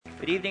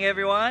Good evening,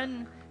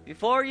 everyone.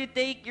 Before you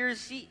take your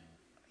seat,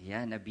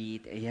 ayan,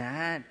 nabit,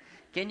 ayan.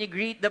 Can you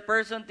greet the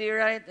person to your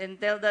right and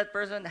tell that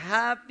person,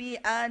 Happy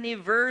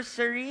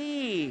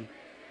Anniversary!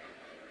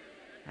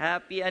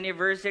 Happy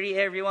anniversary,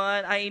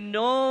 everyone. I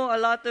know a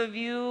lot of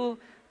you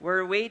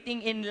were waiting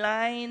in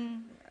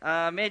line.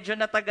 Medyo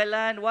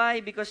natagalan.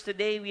 Why? Because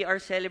today we are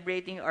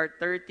celebrating our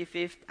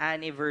 35th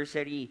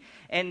anniversary.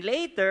 And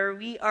later,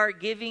 we are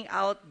giving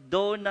out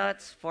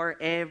donuts for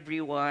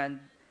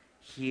everyone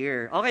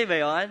here. Okay ba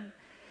yun?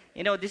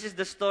 You know, this is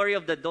the story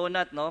of the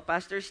donut, no?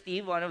 Pastor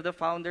Steve, one of the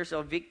founders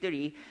of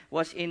Victory,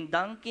 was in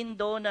Dunkin'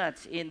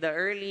 Donuts in the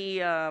early,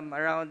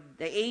 around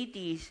the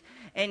 80s.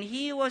 And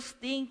he was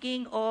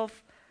thinking of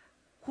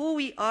who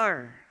we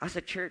are as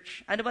a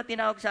church. Ano ba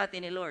tinawag sa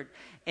atin ni Lord?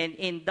 And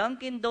in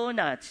Dunkin'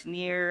 Donuts,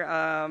 near,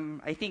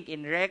 I think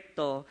in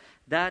Recto,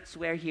 that's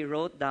where he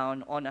wrote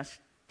down on a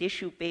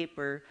tissue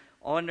paper,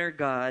 honor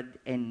God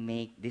and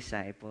make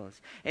disciples.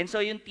 And so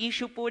yung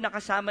tissue po na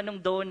kasama ng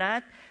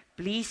donut,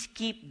 please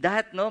keep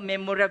that, no?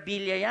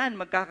 Memorabilia yan.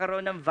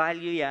 Magkakaroon ng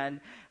value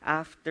yan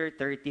after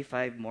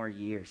 35 more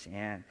years.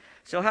 Ayan.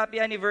 So happy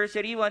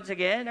anniversary once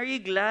again. Are you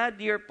glad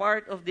you're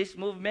part of this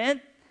movement?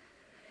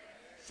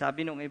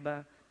 Sabi nung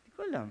iba, di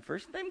ko alam,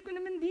 first time ko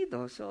naman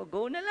dito, so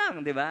go na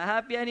lang, di ba?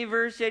 Happy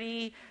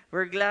anniversary.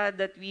 We're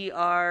glad that we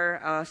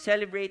are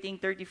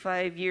celebrating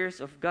 35 years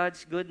of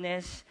God's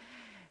goodness.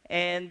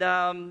 And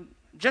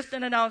just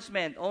an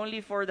announcement, only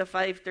for the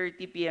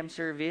 5:30 p.m.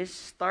 service,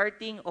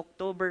 starting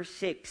October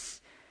 6,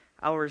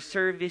 our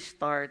service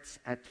starts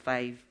at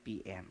 5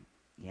 p.m.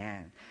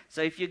 Yan.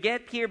 So if you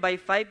get here by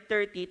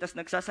 5:30, tas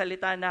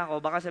nagsasalita na ako,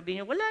 baka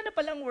sabihin nyo, wala na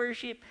palang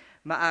worship.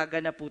 Maaga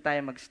na po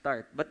tayo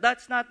mag-start. But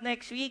that's not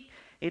next week.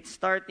 It's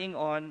starting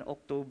on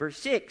October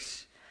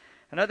 6.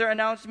 Another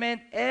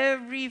announcement,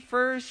 every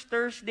first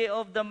Thursday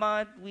of the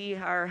month, we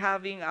are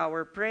having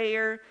our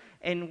prayer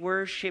and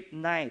worship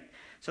night.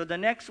 So the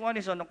next one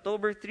is on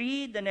October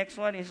 3, the next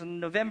one is on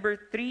November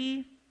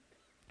 3,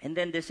 and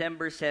then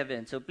December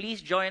 7. So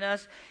please join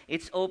us.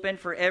 It's open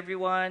for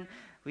everyone.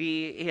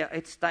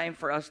 It's time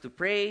for us to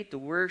pray, to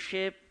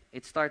worship.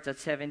 It starts at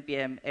 7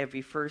 p.m.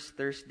 every first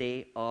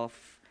Thursday of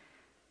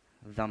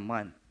the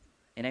month.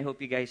 And I hope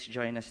you guys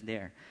join us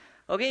there.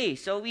 Okay,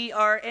 so we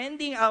are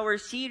ending our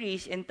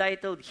series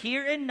entitled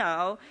Here and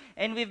Now,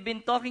 and we've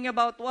been talking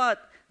about what?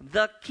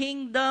 The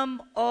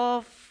kingdom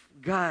of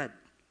God.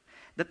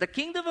 That the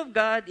kingdom of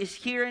God is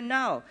here and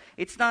now.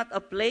 It's not a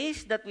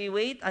place that we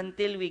wait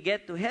until we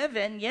get to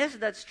heaven. Yes,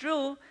 that's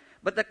true.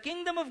 But the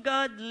kingdom of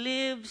God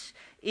lives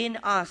in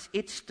us.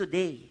 It's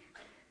today.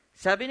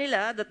 Sabi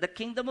nila that the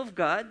kingdom of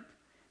God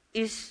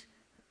is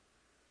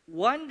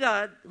one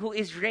God who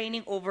is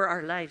reigning over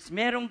our lives.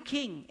 Merong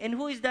king. And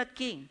who is that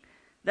king?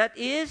 That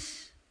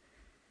is,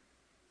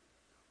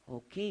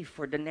 okay,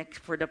 for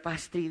the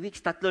past 3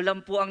 weeks, tatlo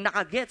lang po ang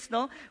nakagets,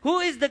 no? Who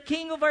is the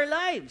king of our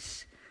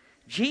lives?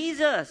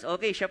 Jesus.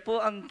 Okay, siya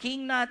po ang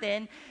king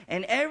natin.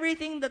 And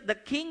everything that the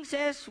king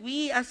says,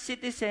 we as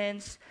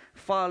citizens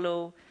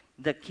follow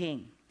the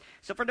king.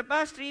 So for the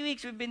past 3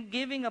 weeks, we've been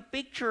giving a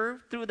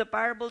picture through the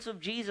parables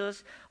of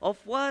Jesus of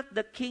what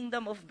the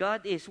kingdom of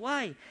God is.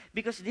 Why?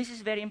 Because this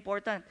is very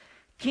important.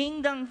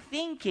 Kingdom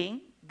thinking,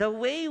 the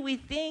way we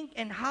think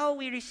and how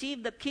we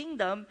receive the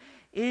kingdom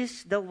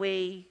is the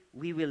way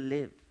we will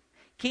live.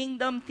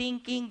 Kingdom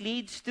thinking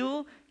leads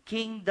to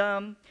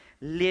kingdom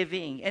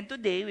living. And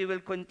today, we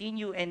will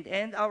continue and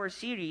end our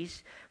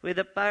series with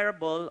the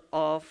parable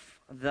of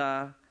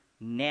the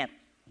net.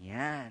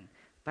 Yan.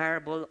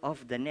 Parable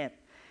of the net.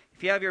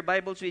 If you have your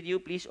Bibles with you,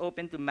 please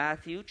open to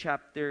Matthew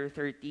chapter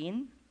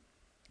 13.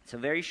 It's a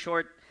very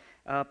short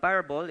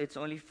parable. It's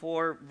only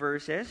 4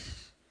 verses.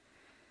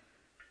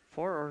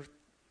 4 or,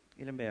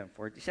 ilan ba yan?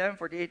 47,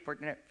 48,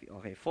 49.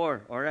 Okay,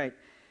 4. All right.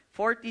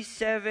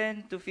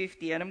 47 to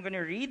 50. And I'm going to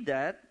read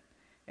that.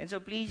 And so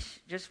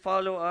please just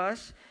follow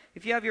us.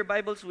 If you have your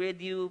Bibles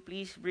with you,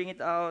 please bring it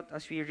out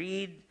as we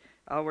read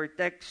our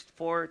text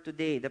for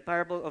today, the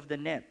parable of the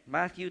net.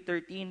 Matthew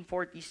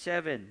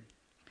 13:47.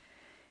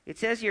 It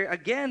says here,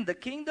 again, the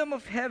kingdom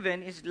of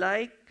heaven is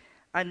like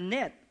a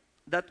net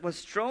that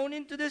was thrown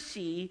into the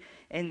sea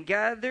and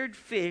gathered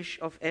fish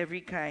of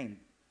every kind.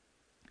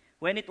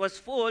 When it was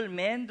full,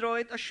 men drew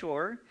it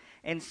ashore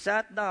and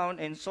sat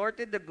down and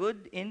sorted the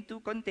good into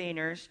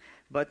containers,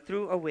 but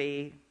threw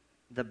away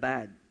the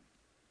bad.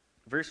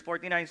 Verse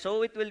 49,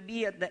 so it will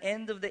be at the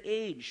end of the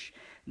age.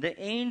 The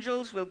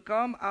angels will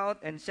come out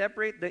and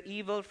separate the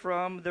evil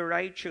from the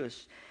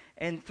righteous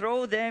and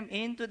throw them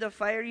into the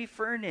fiery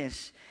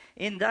furnace.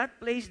 In that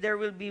place there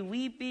will be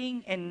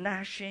weeping and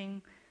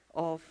gnashing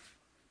of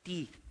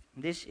teeth.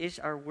 This is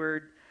our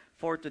word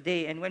for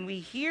today. And when we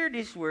hear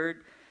this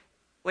word,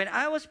 when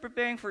I was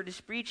preparing for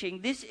this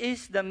preaching, this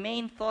is the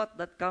main thought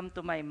that come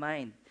to my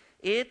mind.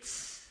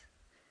 It's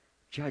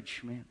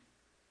judgment.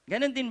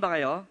 Ganon din ba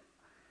kayo?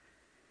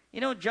 You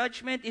know,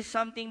 judgment is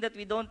something that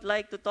we don't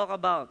like to talk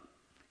about.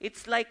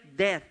 It's like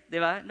death, di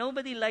ba?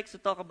 Nobody likes to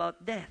talk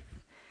about death.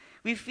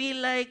 We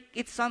feel like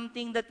it's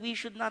something that we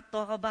should not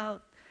talk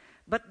about.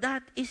 But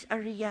that is a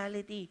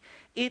reality.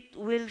 It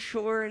will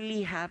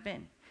surely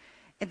happen.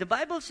 And the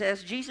Bible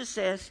says, Jesus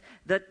says,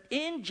 that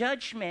in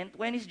judgment,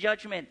 when is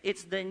judgment?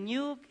 It's the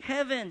new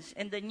heavens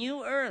and the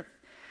new earth,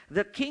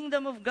 the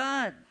kingdom of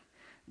God,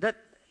 that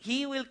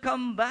He will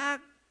come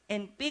back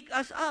and pick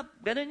us up.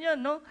 Ganun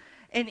yun, no?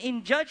 And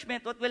in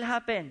judgment, what will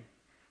happen?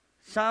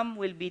 Some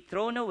will be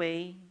thrown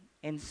away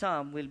and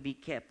some will be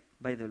kept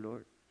by the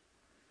Lord.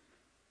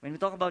 When we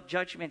talk about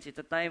judgments, it's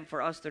a time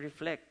for us to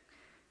reflect.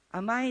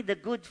 Am I the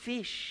good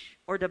fish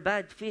or the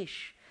bad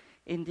fish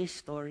in this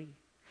story?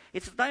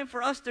 It's a time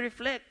for us to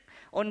reflect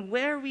on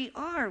where we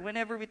are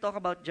whenever we talk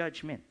about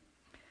judgment.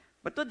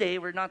 But today,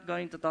 we're not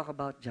going to talk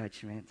about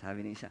judgment.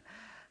 Sabi ni isa.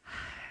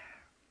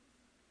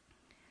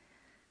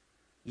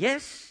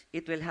 Yes,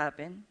 it will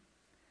happen.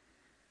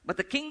 But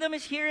the kingdom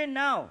is here and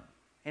now.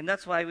 And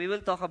that's why we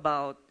will talk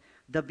about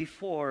the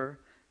before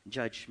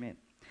judgment.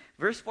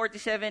 Verse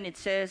 47, it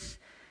says,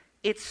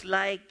 it's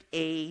like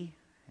a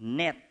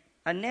net.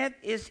 A net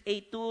is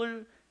a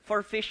tool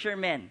for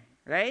fishermen,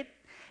 right?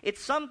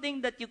 It's something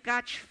that you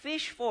catch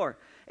fish for.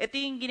 Ito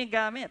yung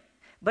ginagamit.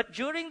 But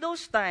during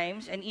those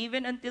times, and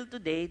even until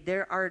today,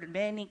 there are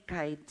many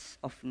kinds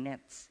of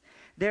nets.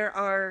 There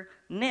are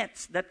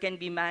nets that can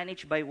be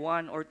managed by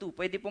one or two.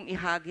 Pwede pong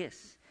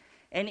ihagis.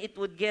 And it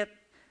would get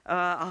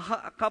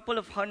a couple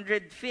of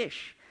hundred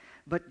fish.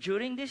 But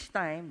during this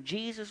time,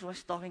 Jesus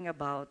was talking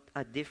about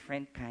a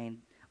different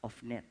kind of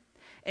net.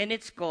 And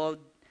it's called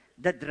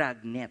the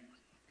drag net.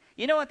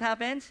 You know what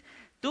happens?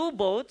 Two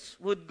boats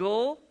would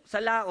go sa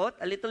laot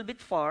a little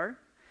bit far,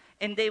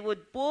 and they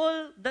would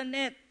pull the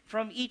net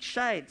from each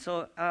side.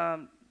 So,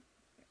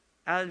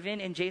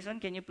 Alvin and Jason,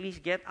 can you please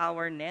get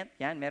our net?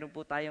 Yan, meron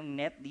po tayong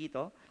net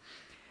dito.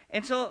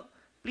 And so,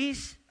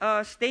 please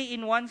stay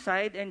in one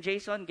side, and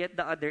Jason, get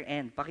the other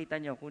end. Pakita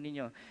nyo, kunin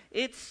nyo.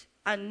 It's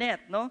a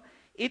net, no?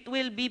 It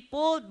will be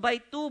pulled by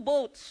two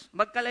boats,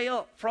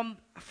 magkalayo, from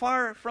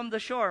far from the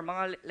shore,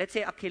 mga, let's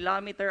say, a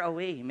kilometer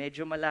away,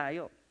 medyo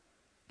malayo.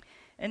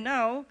 And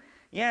now,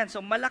 yan, so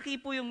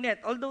malaki po yung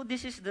net, although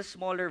this is the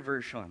smaller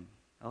version,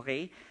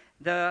 okay?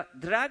 The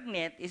drag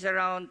net is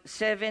around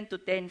 7 to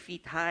 10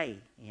 feet high.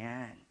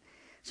 Yan.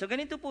 So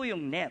ganito po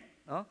yung net.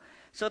 No?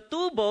 So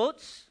two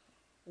boats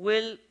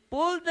will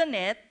pull the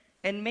net,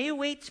 and may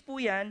weights po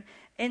yan,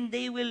 and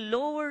they will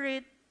lower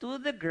it to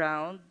the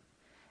ground,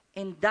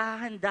 and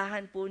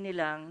dahan-dahan po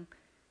nilang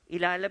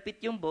ilalapit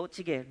yung boat.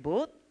 Sige,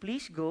 boat,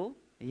 please go.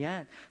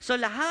 Ayan. So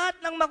lahat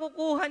ng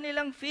makukuha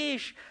nilang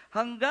fish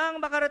hanggang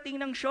makarating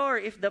ng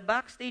shore, if the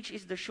backstage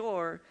is the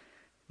shore,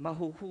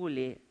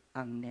 mahuhuli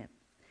ang net.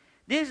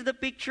 This is the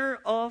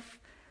picture of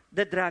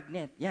the drag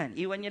net. Yan,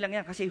 iwan niyo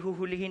lang yan kasi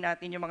huhulihin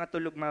natin yung mga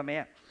tulog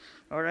mamaya.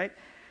 Alright?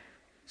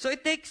 So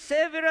it takes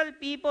several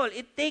people.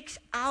 It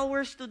takes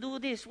hours to do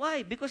this.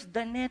 Why? Because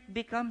the net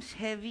becomes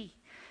heavy.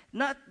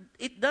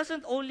 It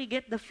doesn't only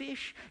get the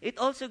fish. It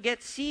also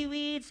gets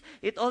seaweeds.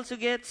 It also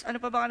gets, ano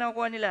pa ba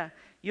nakukuha nila?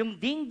 Yung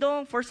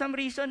ding-dong, for some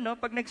reason, no,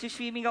 pag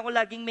nagsiswimming ako,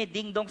 laging may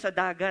ding-dong sa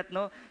dagat,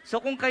 no?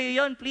 So kung kayo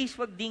yon, please,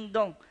 wag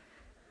ding-dong.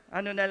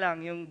 Ano na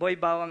lang, yung boy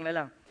bawang na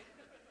lang.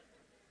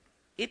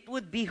 It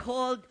would be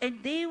hauled,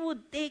 and they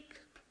would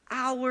take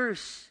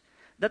hours.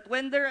 That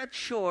when they're at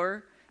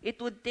shore,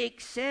 it would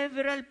take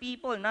several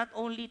people, not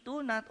only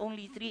two, not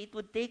only three. It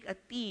would take a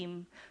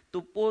team to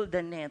pull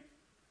the net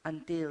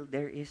until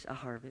there is a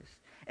harvest.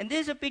 And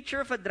this is a picture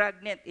of a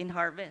drag net in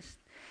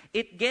harvest.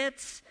 It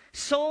gets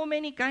so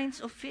many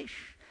kinds of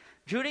fish.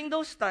 During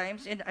those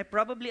times, and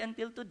probably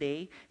until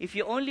today, if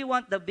you only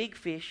want the big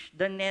fish,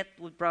 the net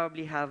would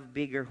probably have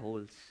bigger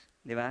holes.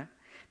 Di ba?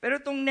 Pero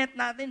itong net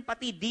natin,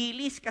 pati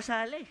dilis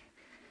kasali.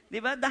 Di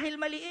ba? Dahil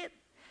maliit.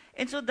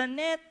 And so the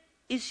net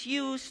is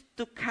used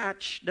to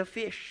catch the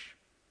fish.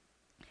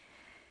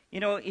 You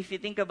know, if you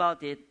think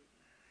about it,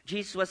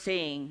 Jesus was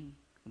saying,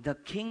 the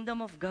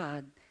kingdom of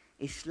God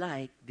is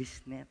like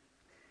this net.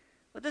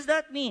 What does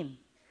that mean?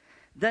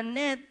 The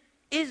net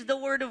is the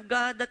word of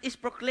God that is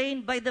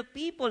proclaimed by the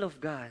people of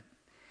God.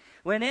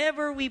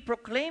 Whenever we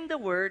proclaim the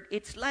word,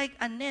 it's like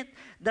a net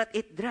that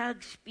it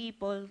drags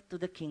people to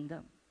the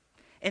kingdom.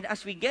 And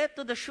as we get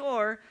to the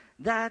shore,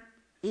 that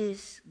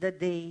is the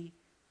day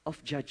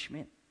of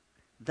judgment.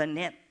 The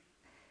net.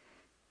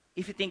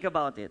 If you think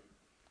about it,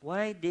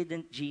 why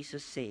didn't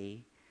Jesus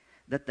say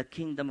that the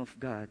kingdom of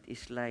God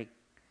is like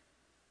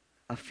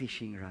a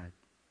fishing rod?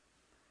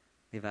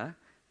 Diba?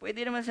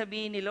 Pwede naman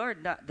sabihin ni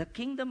Lord na the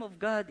kingdom of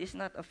God is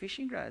not a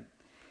fishing rod.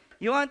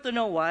 You want to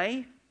know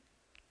why?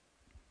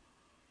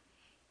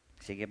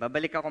 Sige,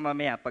 babalik ako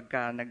mamaya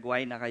pagka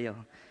nag-why na kayo.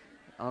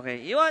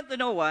 Okay, you want to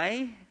know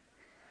why?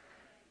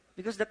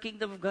 Because the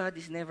kingdom of God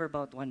is never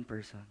about one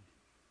person.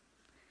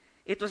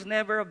 It was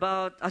never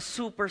about a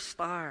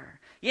superstar.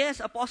 Yes,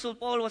 Apostle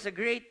Paul was a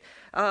great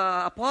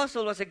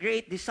apostle, was a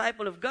great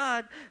disciple of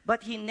God,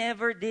 but he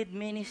never did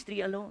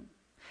ministry alone.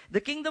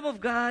 The kingdom of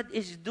God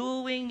is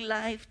doing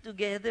life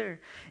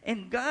together.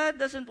 And God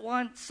doesn't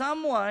want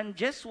someone,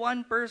 just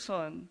one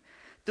person,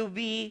 to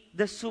be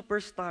the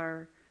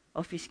superstar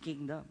of His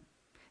kingdom.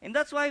 And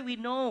that's why we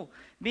know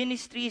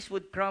ministries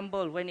would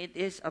crumble when it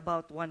is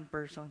about one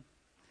person.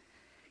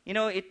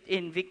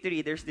 In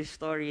Victory, there's this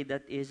story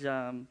that is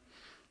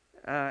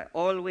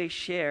always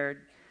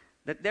shared,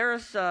 that there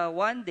was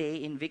one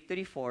day in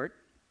Victory Fort,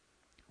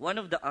 one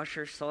of the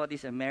ushers saw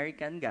this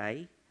American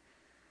guy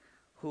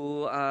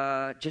who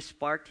just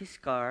parked his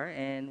car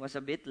and was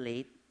a bit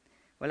late.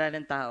 Wala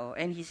ng tao.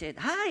 And he said,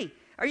 "Hi,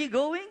 are you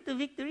going to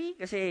Victory?"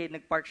 Kasi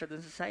nagpark siya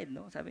dun sa side,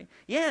 no? Sabi,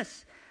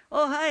 "Yes."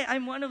 "Oh, hi,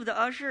 I'm one of the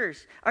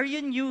ushers. Are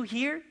you new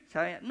here?"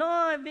 Sabi, "No,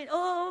 I've been."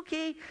 "Oh,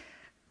 okay."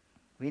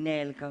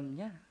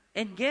 Winelcome niya.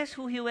 And guess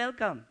who he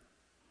welcomed?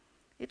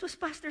 It was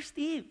Pastor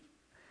Steve.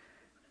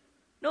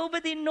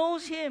 Nobody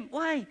knows him.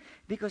 Why?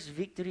 Because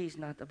Victory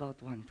is not about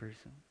one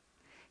person.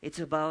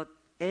 It's about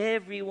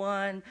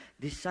everyone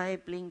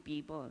discipling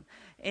people.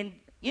 And,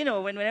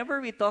 whenever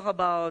we talk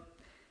about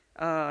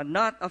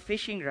not a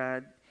fishing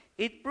rod,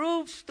 it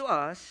proves to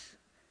us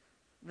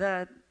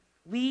that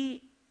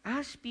we,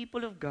 as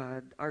people of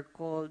God, are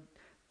called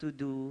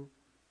to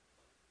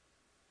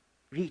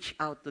reach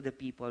out to the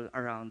people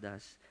around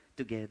us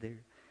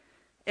together.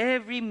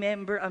 Every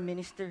member a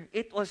minister.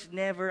 It was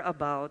never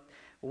about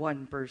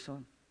one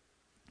person.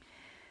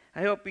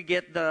 I hope we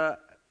get the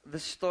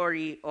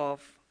story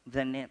of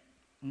the net.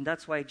 And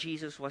that's why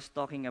Jesus was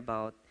talking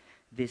about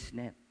this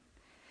net.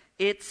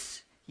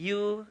 It's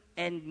you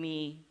and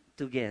me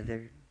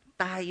together.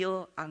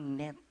 Tayo ang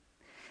net.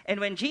 And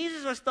when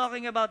Jesus was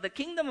talking about the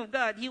kingdom of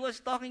God, He was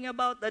talking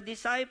about the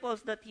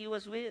disciples that He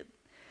was with.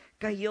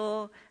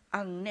 Kayo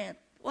ang net.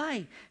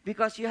 Why?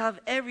 Because you have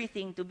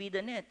everything to be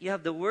the net. You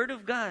have the Word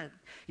of God.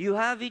 You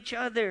have each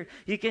other.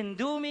 You can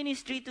do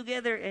ministry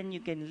together and you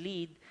can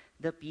lead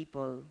the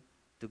people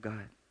to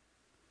God.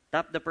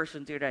 Tap the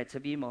person to your right.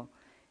 Sabi mo,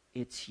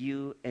 it's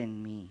you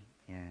and me.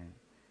 Yan.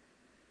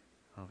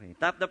 Okay.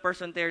 Tap the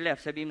person to your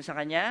left. Sabi mo sa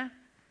kanya,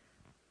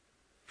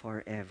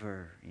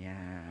 forever.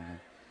 Yan.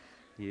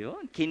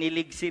 Yun.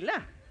 Kinilig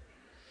sila.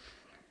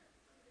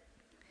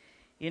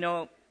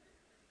 A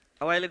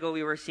while ago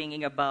we were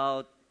singing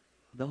about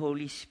the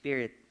Holy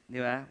Spirit. Di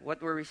ba?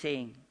 What were we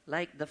saying?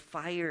 Like the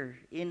fire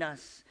in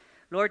us.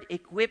 Lord,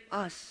 equip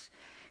us.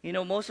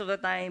 Most of the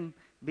time,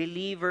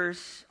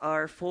 believers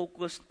are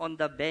focused on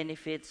the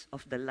benefits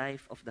of the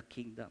life of the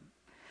kingdom.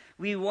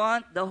 We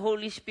want the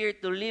Holy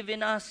Spirit to live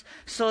in us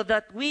so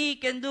that we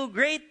can do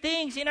great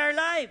things in our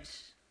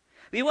lives.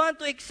 We want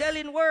to excel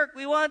in work.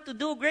 We want to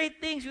do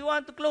great things. We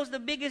want to close the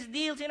biggest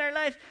deals in our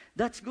lives.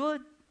 That's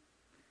good.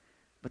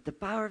 But the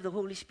power of the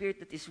Holy Spirit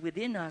that is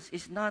within us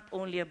is not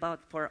only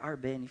about for our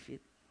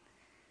benefit.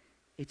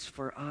 It's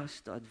for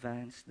us to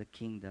advance the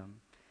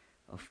kingdom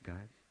of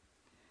God.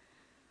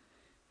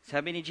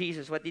 Sabi ni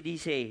Jesus, what did He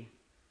say?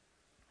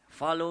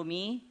 Follow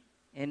me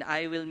and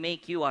I will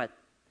make you what?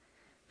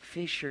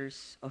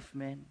 Fishers of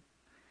men.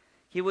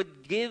 He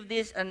would give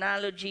this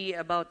analogy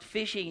about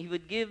fishing. He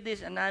would give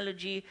this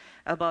analogy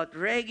about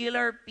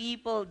regular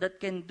people that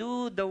can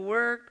do the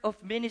work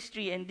of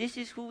ministry. And this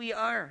is who we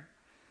are.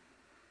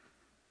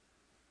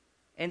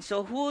 And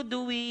so who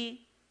do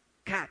we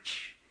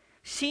catch?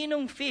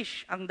 Sinong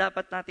fish ang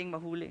dapat nating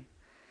mahuli?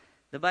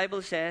 The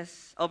Bible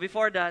says,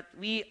 before that,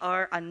 we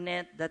are a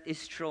net that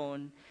is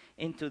thrown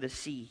into the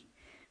sea.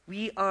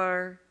 We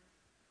are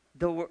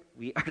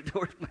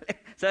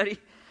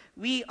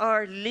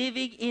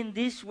living in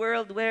this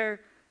world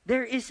where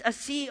there is a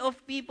sea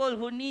of people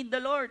who need the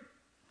Lord.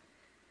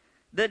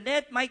 The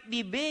net might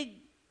be big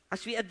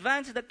as we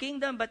advance the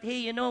kingdom, but hey,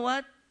 you know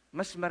what?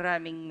 Mas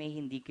maraming may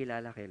hindi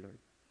kilala kay Lord.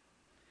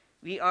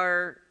 We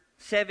are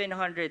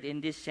 700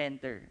 in this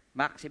center,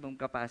 maximum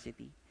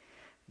capacity.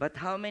 But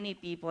how many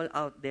people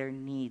out there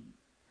need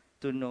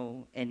to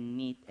know and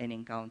meet and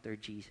encounter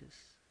Jesus?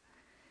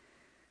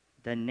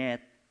 The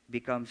net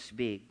becomes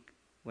big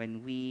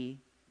when we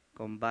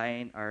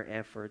combine our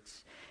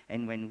efforts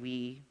and when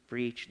we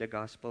preach the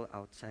gospel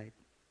outside.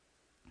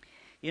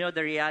 The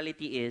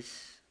reality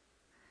is,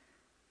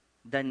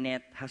 the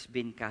net has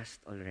been cast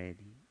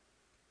already.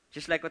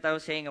 Just like what I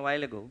was saying a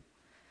while ago,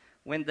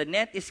 when the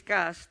net is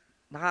cast,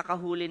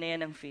 nakakahuli na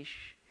yan ng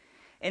fish.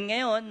 And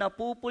ngayon,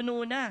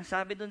 napupuno na.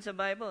 Sabi dun sa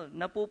Bible,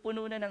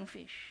 napupuno na ng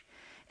fish.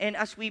 And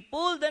as we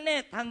pull the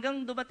net,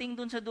 hanggang dumating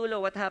dun sa dulo,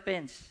 what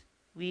happens?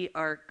 We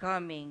are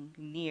coming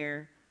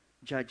near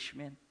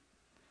judgment.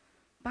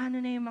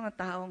 Paano na yung mga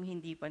taong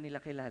hindi pa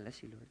nila kilala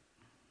si Lord?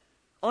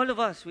 All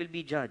of us will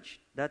be judged.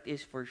 That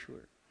is for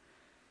sure.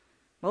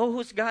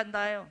 Mahuhusgahan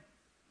tayo.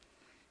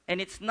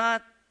 And it's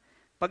not,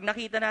 pag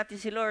nakita natin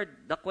si Lord,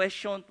 the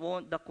question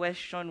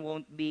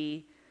won't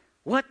be,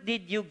 what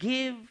did you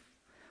give?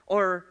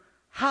 Or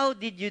how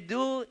did you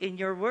do in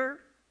your work?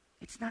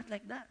 It's not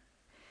like that.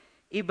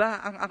 Iba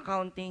ang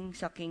accounting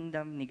sa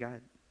kingdom ni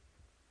God.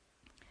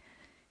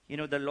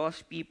 The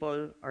lost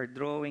people are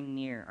drawing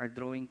near, are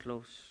drawing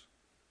close.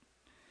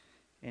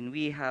 And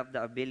we have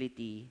the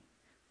ability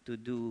to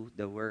do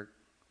the work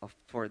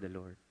for the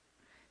Lord.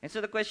 And so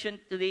the question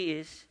today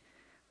is,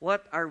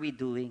 what are we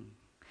doing?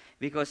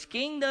 Because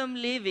kingdom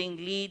living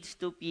leads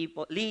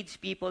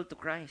people to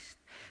Christ.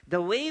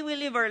 The way we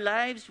live our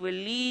lives will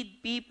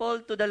lead people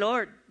to the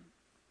Lord.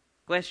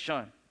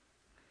 Question,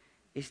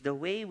 is the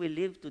way we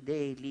live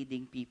today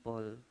leading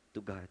people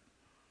to God?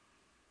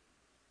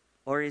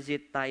 Or is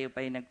it tayo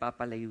pa yung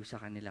nagpapalayo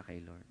sa kanila kay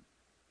Lord?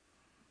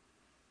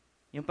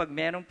 Yung pag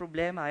merong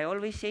problema, I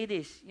always say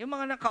this, yung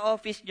mga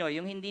naka-office nyo,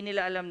 yung hindi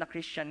nila alam na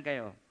Christian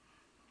kayo,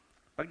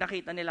 pag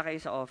nakita nila kayo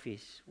sa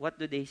office, what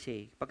do they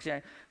say? Pag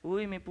sinabi,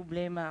 uy, may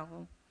problema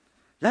ako.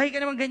 Lagi ka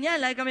naman ganyan,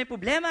 lagi ka may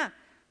problema.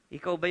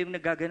 Ikaw ba yung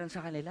nagaganon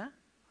sa kanila?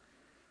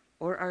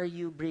 Or are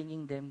you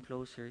bringing them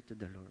closer to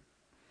the Lord?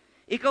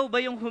 Ikaw ba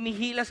yung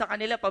humihila sa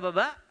kanila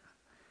pababa?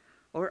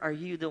 Or are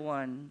you the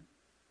one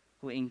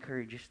who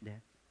encourages them?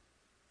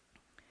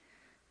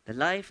 The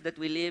life that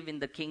we live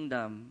in the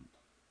kingdom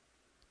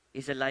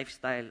is a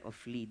lifestyle of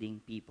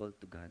leading people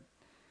to God.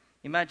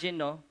 Imagine,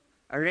 no?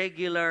 A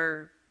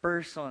regular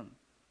person,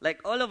 like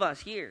all of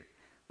us here,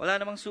 wala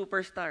namang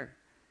superstar.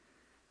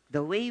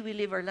 The way we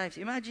live our lives,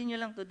 imagine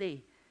nyo lang today,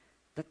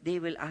 that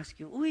they will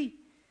ask you, uy,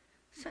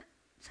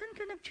 saan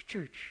ka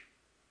nag-church?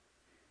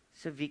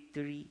 Sa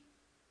Victory.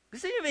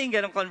 Gusto niyo ba yung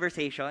ganong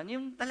conversation?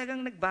 Yung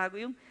talagang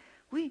nagbago, yung,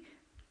 uy,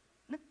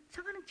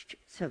 saan ka nag-church?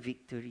 Sa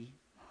Victory.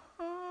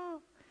 Oh,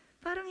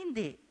 parang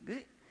hindi.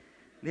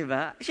 Di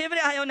ba?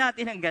 Siyempre, ayaw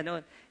natin ng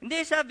ganon.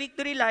 Hindi, sa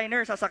Victory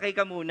Liner, sasakay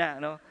ka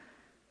muna, no?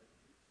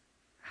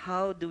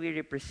 How do we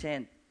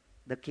represent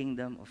the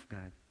kingdom of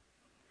God?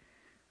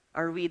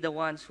 Are we the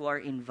ones who are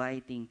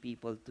inviting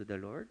people to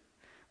the Lord?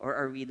 Or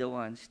are we the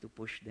ones to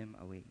push them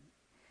away?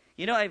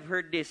 You know, I've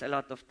heard this a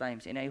lot of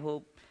times, and I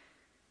hope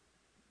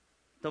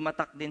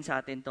tumatak din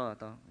sa atin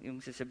to, yung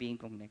sasabihin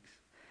kong next.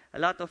 A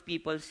lot of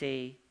people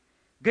say,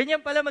 ganyan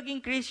pala maging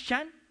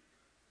Christian?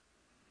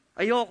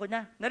 Ayoko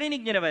na.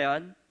 Narinig niyo na ba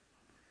yun?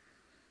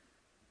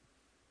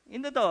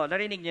 Hindi to,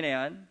 narinig niyo na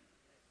yun?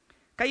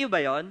 Kayo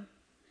ba yun?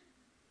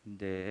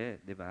 Hindi,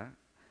 di ba?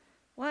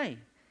 Why?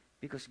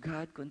 Because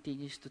God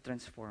continues to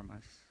transform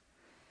us.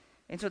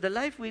 And so the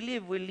life we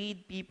live will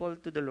lead people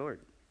to the Lord.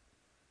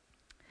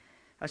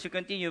 As we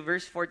continue,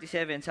 verse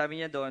 47, sabi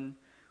niya doon,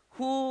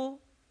 who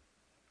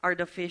are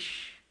the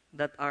fish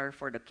that are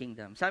for the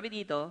kingdom? Sabi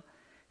dito,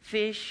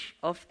 fish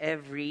of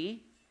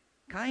every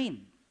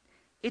kind.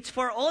 It's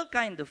for all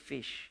kind of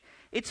fish.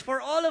 It's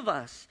for all of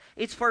us.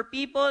 It's for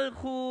people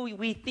who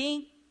we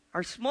think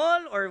are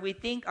small or we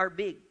think are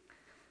big.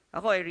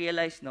 Ako, I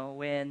realized, no,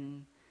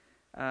 when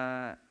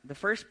the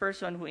first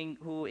person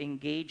who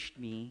engaged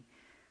me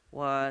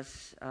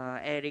was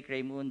Eric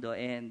Raimundo,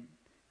 and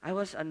I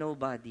was a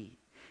nobody.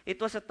 It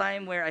was a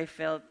time where I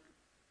felt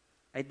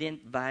I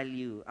didn't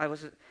value.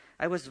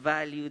 I was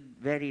valued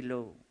very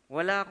low.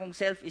 Wala akong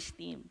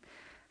self-esteem.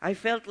 I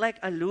felt like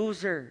a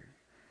loser.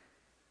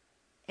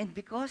 And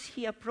because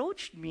he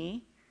approached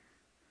me,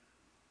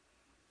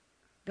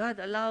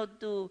 God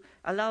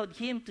allowed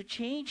him to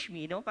change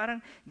me, no? Parang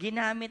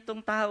ginamit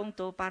tong taong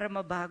to para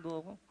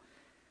mabago ako.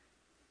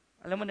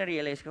 Alam mo,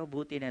 na-realize ko,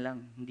 buti na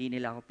lang, hindi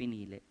nila ako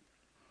pinili.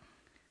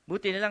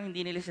 Buti na lang,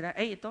 hindi nila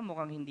sinabi, ito,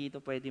 mukhang hindi ito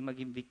pwede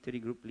maging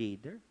Victory Group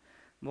leader.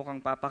 Mukhang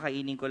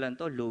papakainin ko lang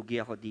to, lugi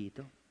ako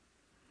dito.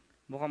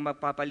 Mukhang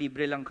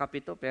magpapalibre lang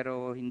kape to,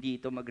 pero hindi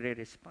ito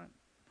magre-respond.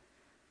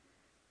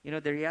 You know,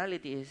 the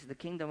reality is, the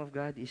kingdom of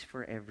God is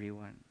for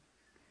everyone.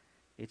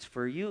 It's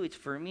for you, it's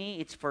for me,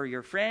 it's for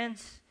your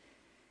friends,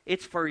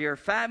 it's for your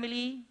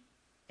family.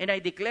 And I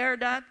declare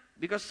that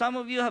because some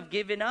of you have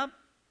given up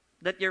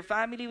that your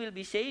family will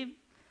be saved.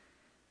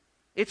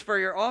 It's for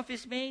your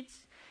office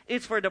mates.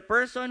 It's for the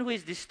person who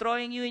is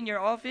destroying you in your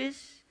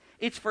office.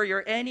 It's for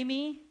your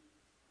enemy.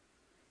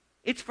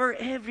 It's for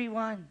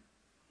everyone.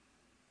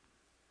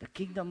 The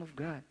kingdom of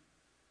God.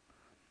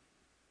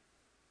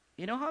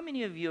 You know how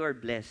many of you are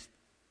blessed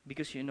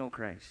because you know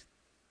Christ?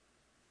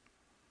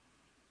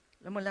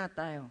 Alam mo, lahat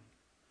tayo.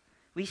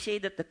 We say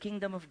that the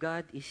kingdom of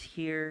God is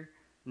here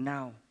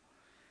now.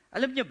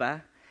 Alam niyo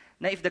ba,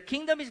 na if the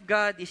kingdom of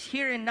God is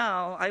here and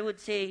now, I would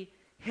say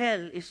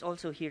hell is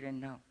also here and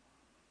now.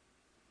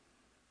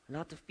 A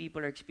lot of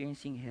people are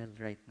experiencing hell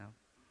right now.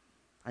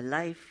 A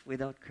life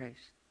without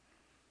Christ.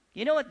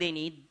 You know what they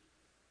need?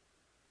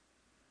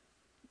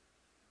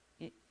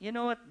 You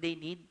know what they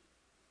need?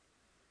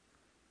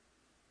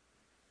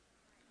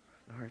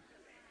 Lord.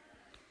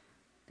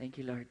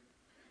 Thank you, Lord.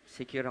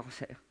 Secure ako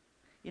sa'yo.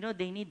 You know,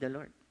 they need the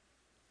Lord.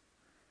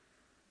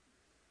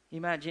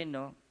 Imagine,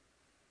 no?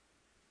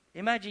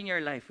 Imagine your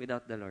life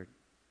without the Lord.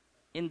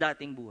 In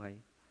dating buhay.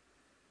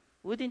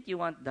 Wouldn't you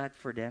want that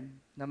for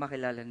them? Na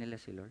makilala nila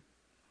si Lord?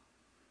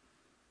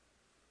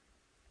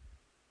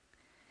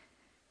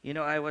 You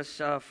know, I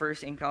was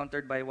first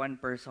encountered by one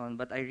person,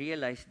 but I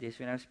realized this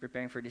when I was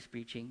preparing for this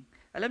preaching.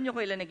 Alam niyo ko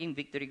ilan naging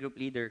Victory Group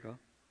leader ko?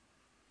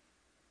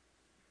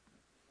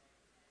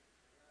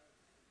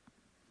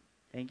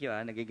 Thank you,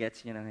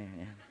 nagigets niyo na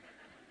ngayon. Yan.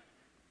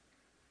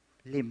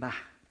 5.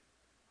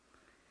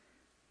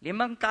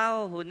 5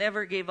 tao who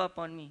never gave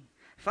up on me.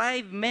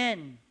 5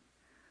 men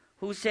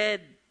who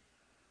said,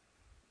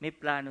 may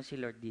plano si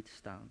Lord dito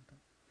sa taon.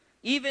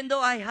 Even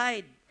though I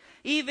hide,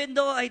 even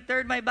though I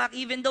turned my back,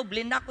 even though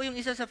blinak ko yung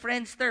isa sa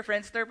Friendster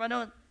pa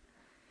noon.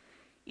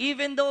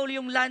 Even though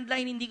yung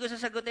landline hindi ko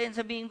sasagutin,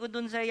 sabihin ko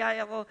dun sa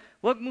yaya ko,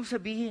 huwag mong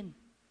sabihin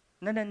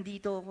na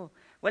nandito ako.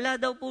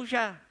 Wala daw po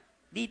siya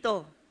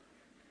dito.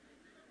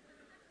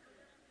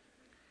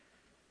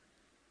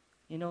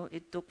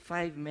 It took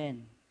 5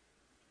 men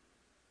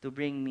to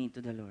bring me to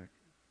the Lord.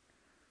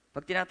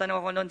 Pag tinatanong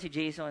ako noon si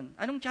Jason,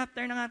 anong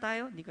chapter na nga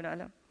tayo? Hindi ko na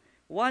alam.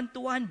 1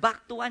 to 1,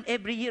 back to 1,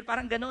 every year.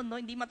 Parang ganon, no?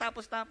 Hindi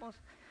matapos-tapos.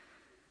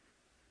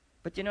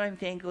 But I'm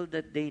thankful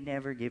that they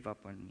never gave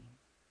up on me.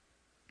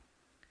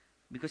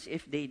 Because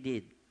if they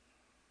did,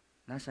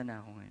 nasa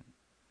na ako ngayon?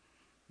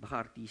 Baka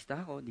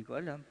artista ako, di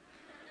ko alam.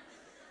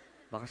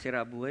 Baka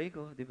sira buhay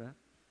ko, di ba?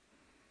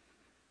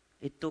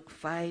 It took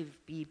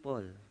 5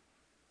 people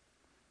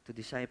to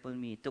disciple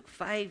me. It took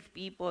 5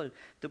 people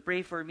to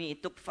pray for me.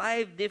 It took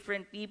 5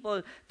 different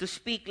people to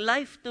speak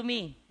life to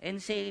me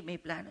and say,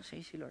 may plano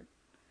sa'yo si Lord.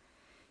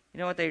 You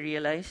know what I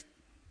realized?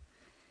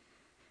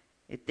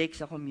 It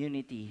takes a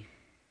community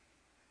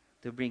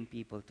to bring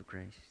people to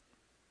Christ.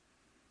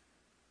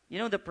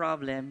 The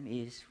problem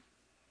is,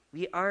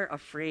 we are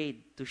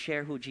afraid to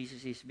share who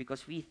Jesus is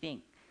because we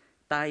think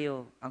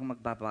tayo ang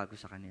magbabago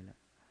sa kanila.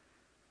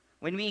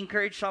 When we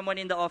encourage someone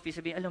in the office,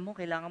 sabihin, alam mo,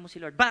 kailangan mo si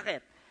Lord.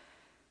 Bakit?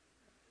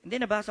 Hindi,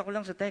 nabasa ko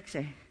lang sa text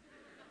eh.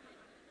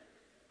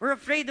 We're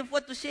afraid of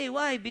what to say.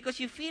 Why? Because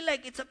you feel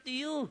like it's up to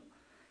you.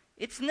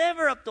 It's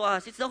never up to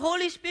us. It's the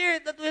Holy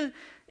Spirit that will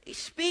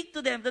speak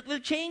to them, that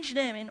will change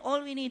them. And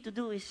all we need to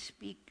do is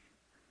speak.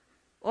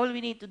 All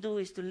we need to do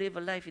is to live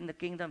a life in the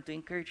kingdom, to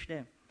encourage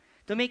them,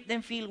 to make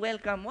them feel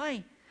welcome.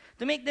 Why?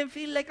 To make them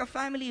feel like a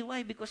family.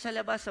 Why? Because sa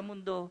labas, sa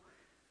mundo,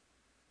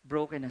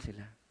 broken na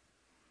sila.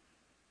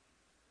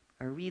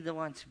 Are we the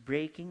ones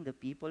breaking the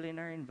people in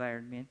our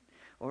environment,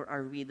 or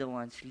are we the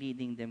ones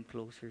leading them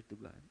closer to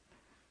God?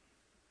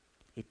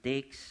 It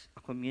takes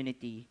a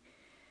community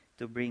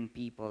to bring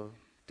people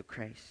to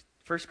Christ.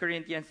 1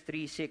 Corinthians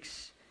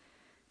 3:6.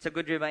 It's a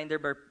good reminder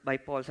by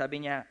Paul.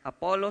 Sabi niya,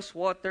 Apollos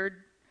watered,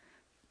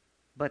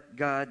 but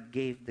God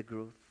gave the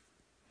growth.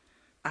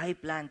 I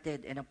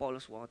planted and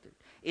Apollos watered.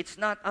 It's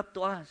not up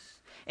to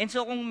us. And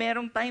so kung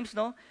merong times,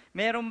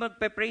 merong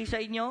magpe-pray sa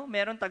inyo,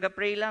 merong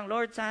taga-pray lang,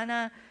 Lord,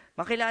 sana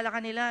makilala ka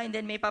nila, and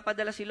then may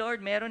papadala si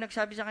Lord, meron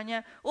nagsabi sa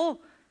kanya,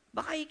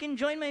 baka you can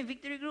join my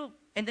victory group.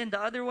 And then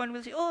the other one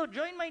will say,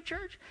 join my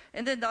church.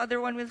 And then the other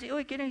one will say,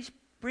 can I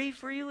pray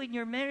for you in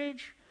your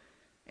marriage?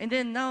 And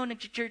then now,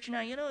 nag-church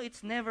na.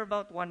 It's never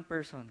about one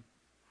person.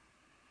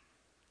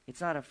 It's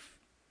not a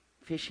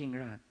fishing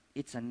rod.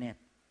 It's a net.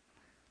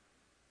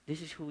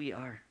 This is who we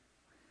are.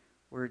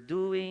 We're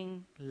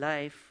doing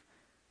life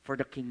for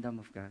the kingdom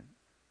of God.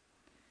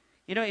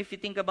 If you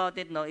think about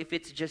it, if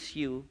it's just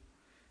you,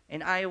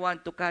 and I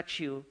want to catch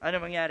you, ano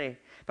mangyari?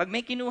 Pag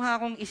may kinuha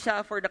akong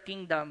isa for the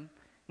kingdom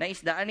na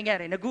isda, ano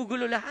nangyari?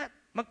 Nagugulo lahat.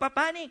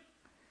 Magpapanik.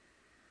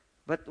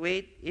 But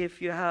wait,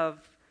 if you have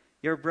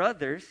your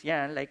brothers,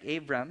 like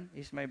Abram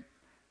is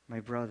my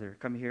brother.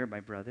 Come here, my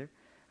brother.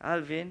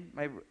 Alvin,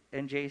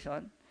 and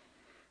Jason.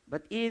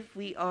 But if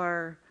we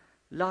are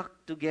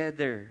locked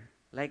together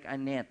like a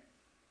net,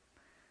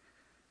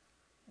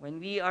 when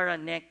we are a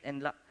net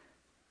and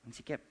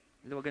sikip,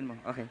 luwagan mo.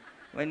 Okay.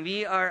 When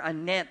we are a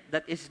net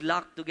that is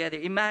locked together,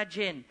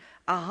 imagine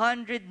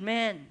 100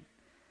 men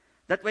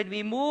that when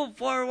we move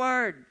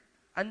forward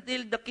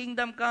until the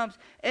kingdom comes,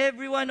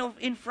 everyone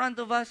in front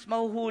of us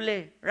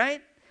mahuhuli,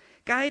 right?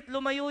 Kahit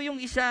lumayo yung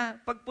isa,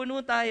 pag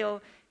puno tayo,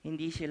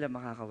 hindi sila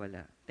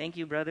makakawala. Thank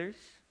you, brothers,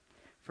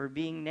 for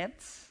being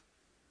nets.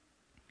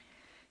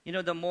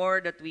 The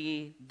more that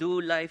we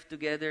do life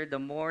together, the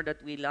more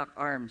that we lock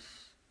arms,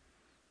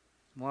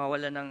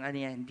 mawawala ng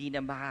hindi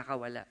na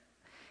makakawala.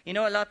 A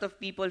lot of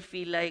people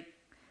feel like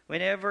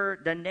whenever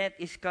the net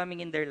is coming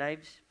in their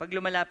lives, pag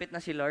lumalapit na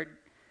si Lord,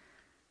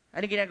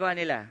 ano ginagawa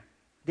nila?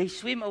 They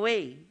swim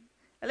away.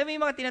 Alam mo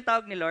yung mga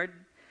tinatawag ni Lord?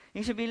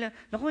 Yung sabihin lang,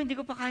 naku, hindi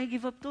ko pa kaya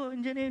give up to.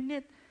 Andiyan na yung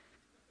net.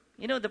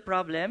 The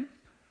problem?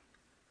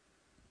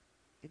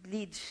 It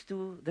leads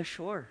to the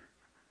shore.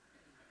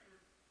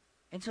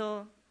 And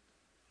so,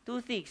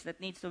 2 things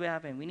that needs to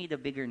happen. We need a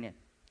bigger net.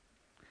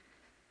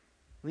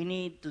 We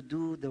need to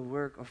do the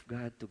work of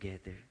God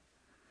together.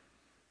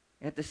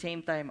 At the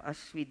same time, as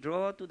we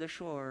draw to the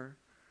shore,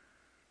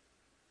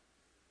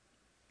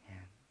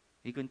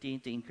 we continue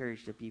to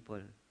encourage the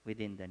people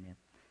within the net.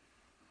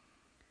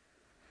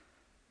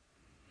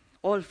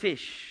 All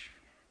fish.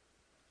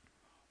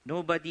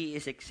 Nobody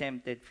is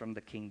exempted from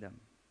the kingdom.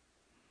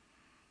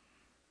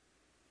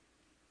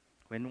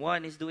 When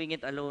one is doing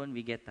it alone,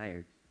 we get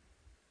tired.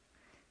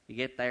 We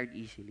get tired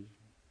easily.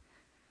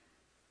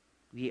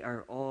 We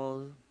are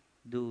all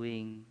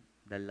doing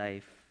the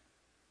life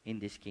in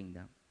this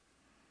kingdom.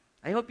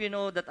 I hope you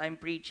know that I'm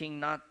preaching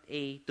not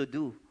a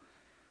to-do,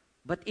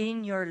 but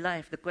in your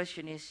life, the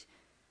question is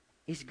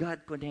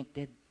God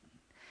connected?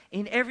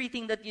 In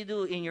everything that you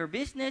do, in your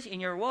business, in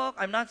your walk,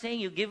 I'm not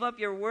saying you give up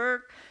your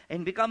work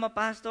and become a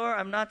pastor.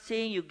 I'm not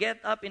saying you get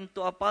up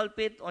into a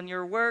pulpit on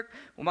your work,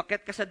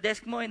 umakyat ka sa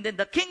desk mo, and then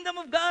the kingdom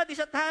of God is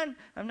at hand.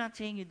 I'm not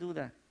saying you do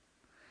that.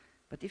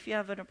 But if you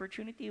have an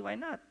opportunity, why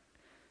not?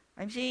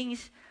 I'm saying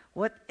is,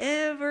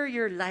 whatever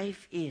your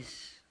life is,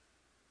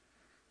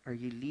 are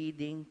you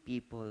leading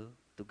people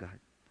to God?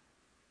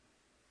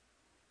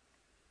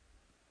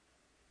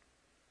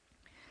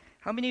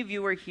 How many of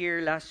you were here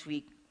last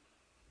week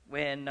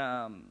when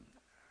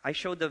I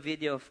showed the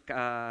video of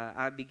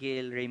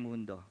Abigail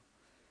Raimundo.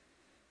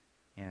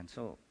 And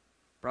so,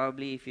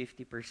 probably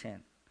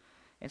 50%.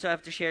 And so I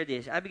have to share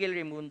this. Abigail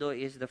Raimundo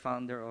is the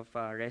founder of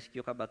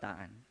Rescue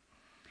Kabataan.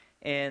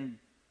 And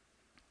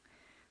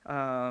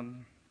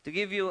to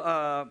give you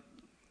a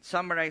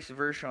summarized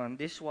version,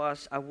 this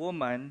was a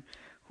woman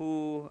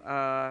who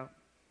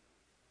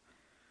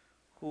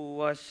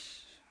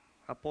was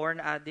a porn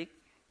addict,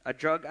 a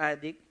drug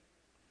addict.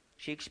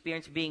 She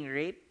experienced being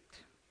raped.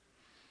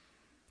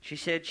 She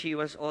said she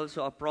was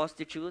also a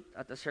prostitute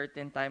at a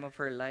certain time of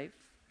her life.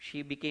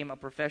 She became a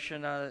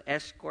professional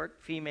escort,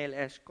 female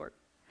escort.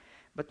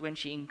 But when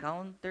she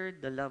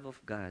encountered the love of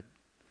God,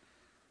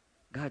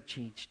 God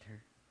changed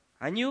her.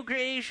 A new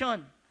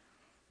creation.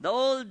 The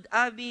old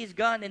Abby is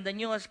gone and the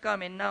new has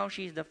come, and now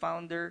she's the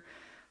founder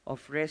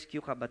of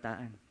Rescue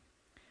Kabataan,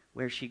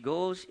 where she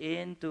goes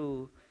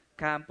into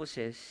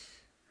campuses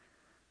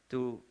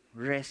to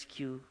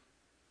rescue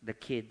the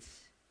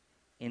kids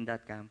in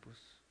that campus.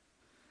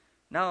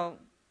 Now,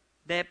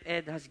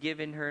 DepEd has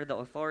given her the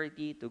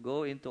authority to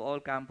go into all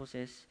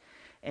campuses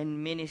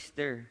and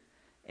minister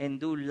and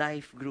do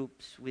life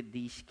groups with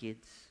these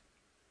kids.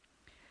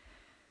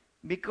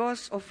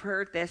 Because of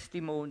her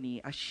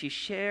testimony, as she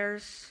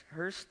shares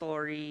her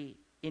story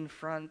in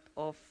front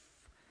of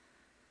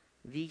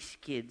these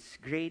kids,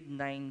 grade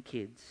 9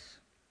 kids,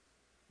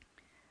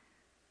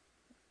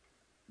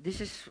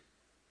 these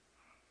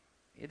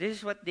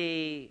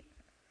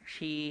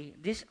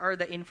are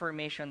the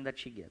information that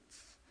she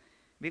gets.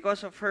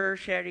 Because of her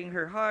sharing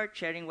her heart,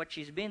 sharing what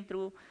she's been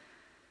through.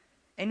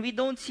 And we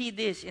don't see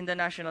this in the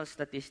National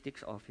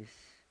Statistics Office.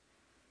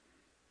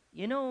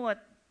 You know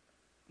what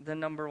the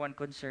number one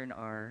concern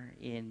are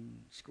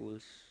in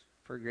schools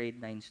for grade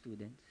 9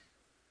 students?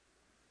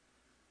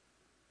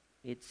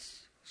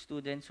 It's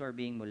students who are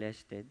being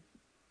molested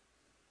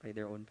by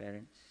their own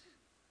parents.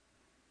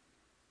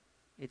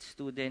 It's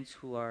students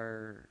who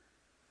are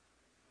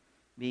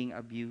being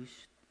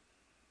abused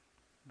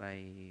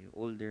by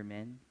older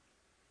men.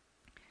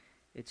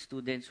 It's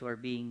students who are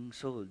being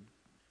sold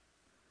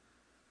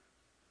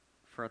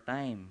for a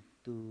time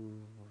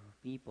to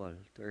people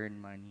to earn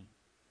money.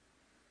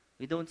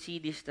 We don't see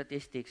these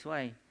statistics.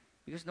 Why?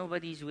 Because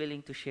nobody is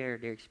willing to share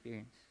their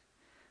experience.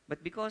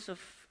 But because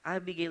of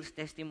Abigail's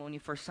testimony,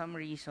 for some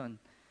reason,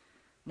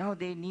 now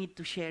they need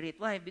to share it.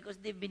 Why? Because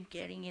they've been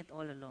carrying it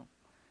all along.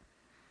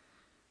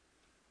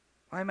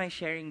 Why am I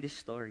sharing this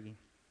story?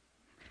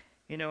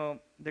 You know,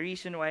 the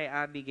reason why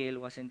Abigail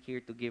wasn't here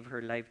to give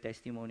her live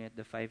testimony at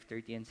the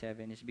 5:30 and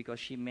 7 is because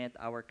she met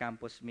our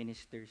campus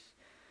ministers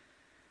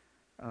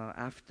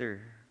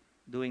after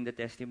doing the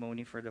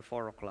testimony for the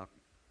 4 o'clock.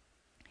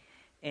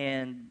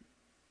 And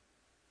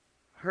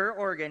her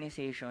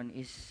organization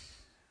is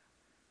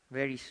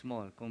very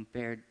small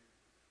compared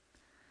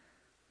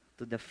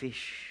to the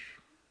fish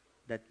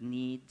that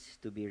needs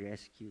to be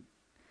rescued.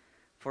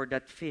 For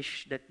that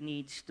fish that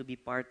needs to be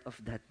part of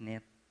that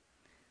net,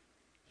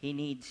 he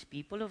needs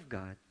people of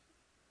God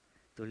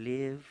to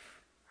live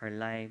our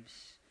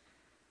lives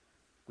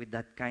with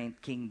that kind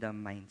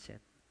kingdom mindset.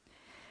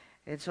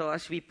 And so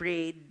as we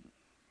prayed,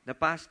 the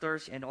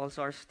pastors and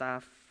also our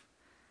staff,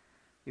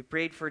 we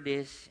prayed for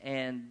this.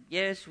 And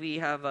yes, we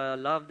have a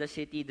Love the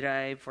City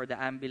drive for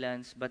the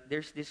ambulance, but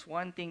there's this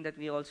one thing that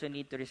we also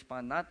need to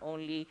respond, not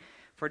only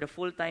for the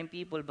full-time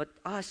people, but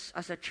us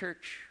as a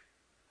church.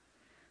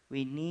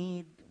 We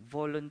need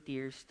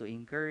volunteers to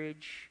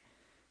encourage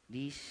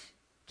these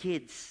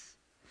kids.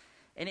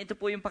 And ito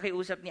po yung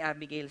pakiusap ni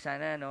Abigail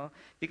sana, no?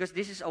 Because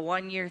this is a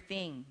 1-year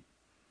thing.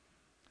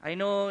 I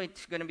know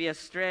it's gonna be a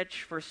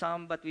stretch for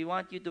some, but we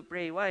want you to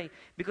pray. Why?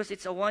 Because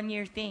it's a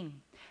 1-year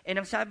thing. And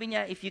ang sabi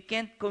niya, if you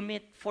can't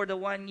commit for the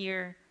 1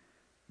 year,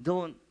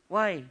 don't.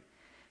 Why?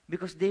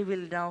 Because they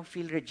will now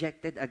feel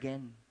rejected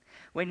again.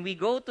 When we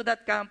go to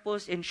that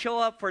campus and show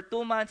up for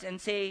 2 months and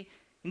say,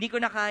 hindi ko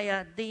na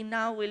kaya, they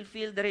now will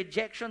feel the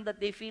rejection that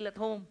they feel at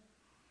home.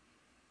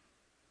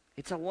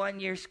 It's a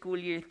 1-year school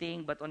year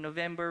thing, but on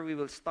November, we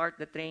will start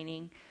the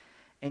training.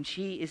 And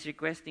she is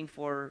requesting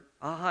for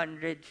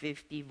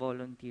 150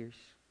 volunteers.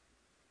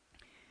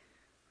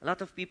 A lot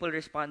of people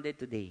responded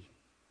today,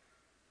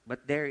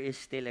 but there is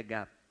still a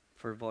gap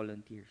for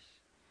volunteers.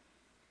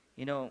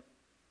 You know,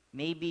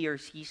 maybe your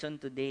season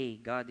today,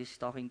 God is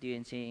talking to you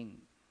and saying,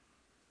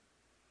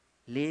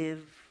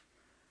 live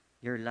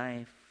your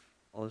life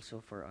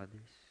also for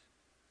others.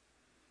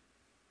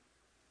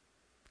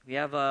 We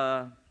have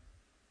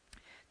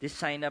this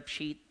sign-up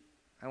sheet.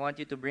 I want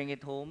you to bring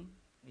it home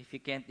if you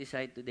can't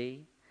decide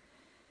today.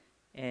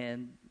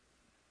 And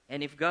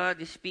if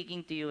God is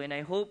speaking to you, and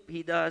I hope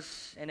He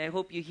does, and I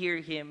hope you hear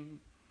Him,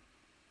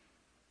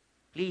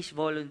 please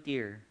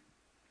volunteer.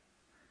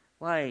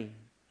 Why?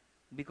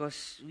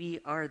 Because we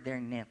are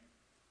their net.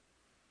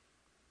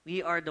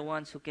 We are the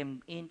ones who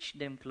can inch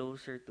them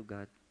closer to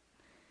God.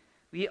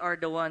 We are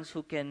the ones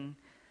who can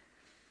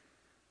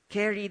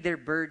carry their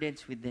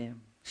burdens with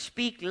them.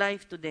 Speak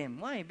life to them.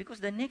 Why?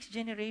 Because the next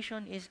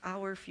generation is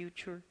our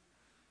future.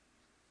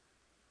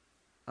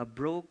 A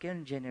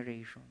broken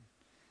generation.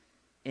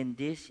 And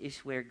this is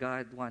where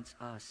God wants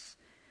us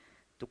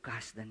to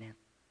cast the net.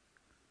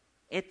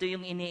 Ito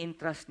yung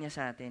ini-entrust niya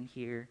sa atin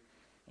here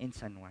in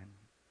San Juan.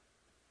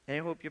 And I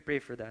hope you pray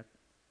for that.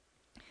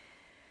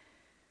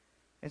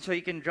 And so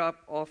you can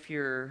drop off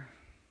your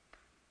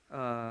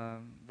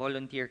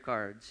volunteer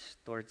cards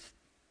towards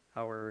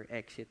our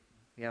exit.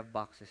 We have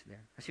boxes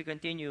there. As you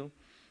continue,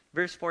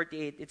 verse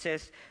 48, it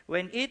says,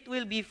 "When it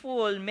will be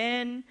full,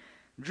 men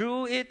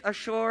drew it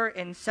ashore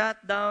and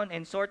sat down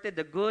and sorted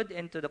the good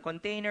into the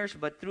containers,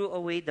 but threw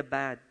away the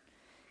bad."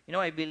 You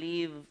know, I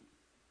believe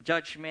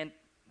judgment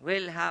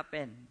will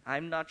happen.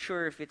 I'm not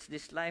sure if it's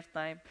this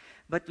lifetime,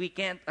 but we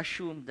can't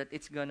assume that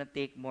it's gonna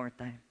take more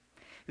time.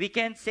 We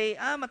can't say,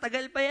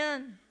 matagal pa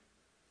yan.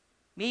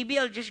 Maybe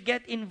I'll just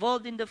get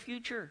involved in the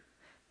future,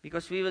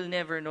 because we will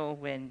never know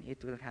when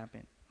it will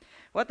happen.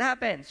 What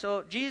happened?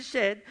 So Jesus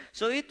said,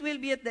 "So it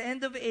will be at the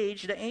end of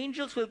age, the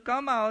angels will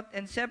come out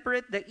and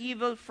separate the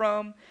evil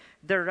from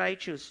the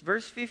righteous."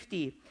 Verse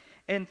 50,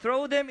 "And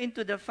throw them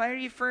into the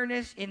fiery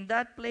furnace. In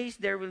that place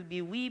there will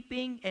be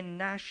weeping and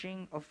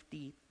gnashing of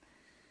teeth."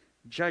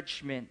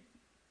 Judgment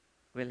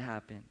will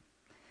happen.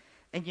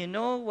 And you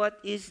know what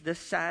is the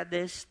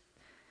saddest,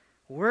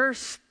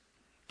 worst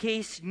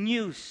case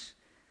news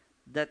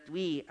that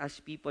we as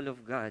people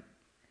of God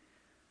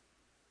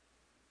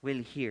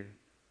will hear?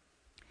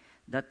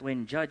 That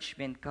when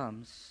judgment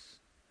comes,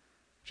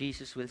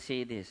 Jesus will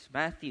say this.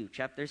 Matthew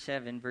chapter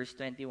 7, verse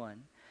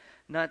 21.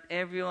 "Not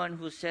everyone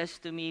who says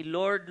to me,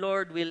 'Lord,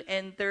 Lord,' will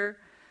enter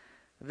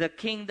the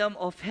kingdom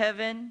of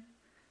heaven,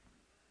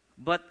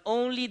 but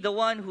only the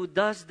one who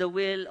does the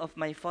will of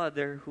my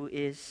Father who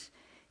is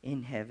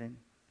in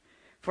heaven."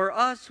 For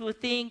us who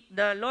think,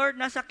 "Lord,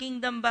 nasa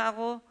kingdom ba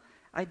ako?"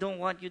 I don't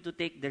want you to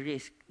take the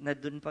risk na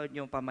dun pa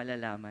yung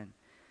pamalalaman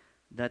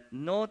that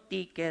no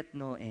ticket,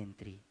 no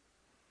entry.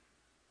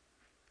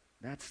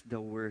 That's the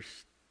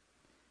worst.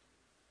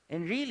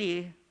 And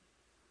really,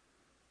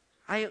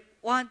 I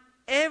want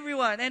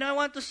everyone, and I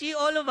want to see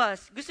all of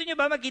us. Gusto niyo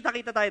ba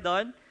magkita-kita tayo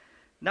doon?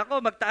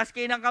 Nako, magtaas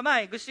kayo ng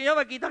kamay. Gusto niyo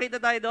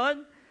magkita-kita tayo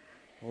doon?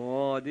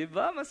 Oh, di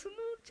ba?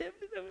 Masunod.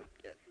 Siyempre,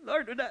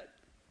 Lord, do that.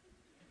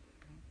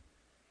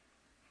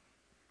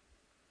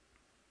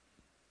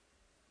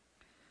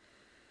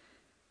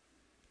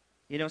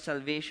 You know,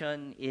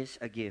 salvation is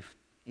a gift.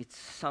 It's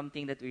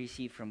something that we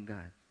receive from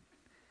God.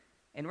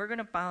 And we're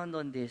going to pound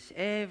on this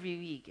every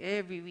week,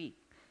 every week.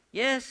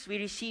 Yes, we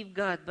receive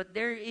God, but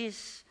there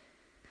is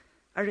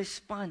a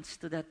response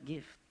to that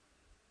gift.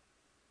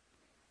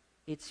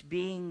 It's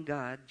being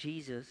God,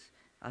 Jesus,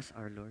 as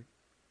our Lord.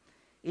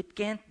 It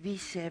can't be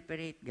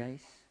separate,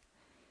 guys.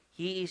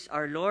 He is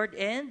our Lord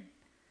and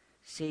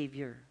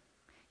Savior.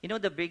 You know,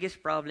 the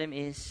biggest problem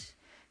is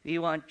we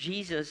want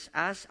Jesus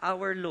as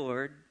our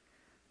Lord.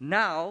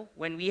 Now,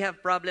 when we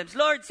have problems,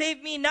 "Lord,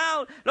 save me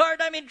now.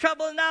 Lord, I'm in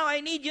trouble now. I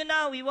need you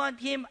now." We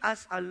want Him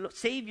as a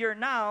Savior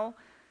now,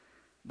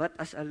 but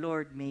as a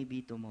Lord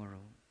maybe tomorrow.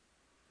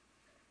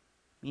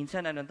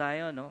 Minsan,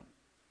 tayo, no?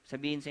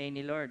 Sabihin sa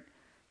ni Lord,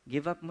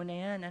 "Give up mo na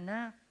yan,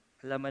 anak.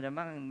 Alam mo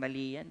naman,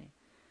 mali yan eh."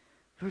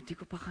 "Lord, di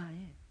ko pa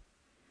kaya.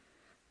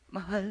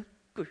 Mahal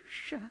ko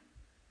siya."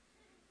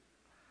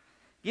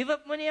 Give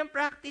up mo na yung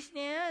practice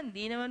niya yan.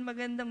 Di naman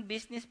magandang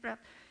business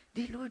practice.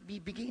 "Di, Lord,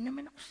 bibigay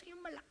naman ako sa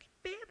iyo malaki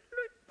pera,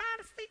 Lord,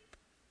 para sa ito."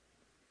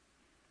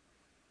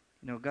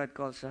 You know, God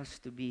calls us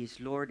to be His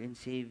Lord and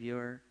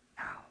Savior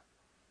now.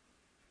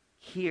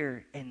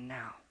 Here and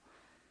now.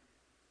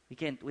 We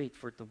can't wait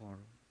for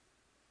tomorrow.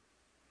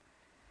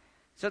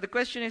 So the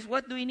question is,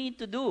 what do we need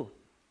to do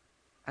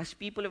as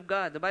people of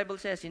God? The Bible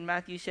says in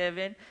Matthew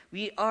 7,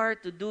 we are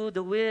to do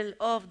the will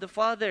of the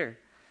Father.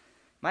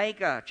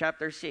 Micah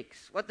chapter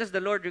 6. What does the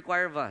Lord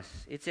require of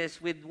us? It says,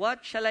 "With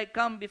what shall I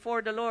come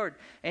before the Lord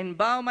and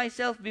bow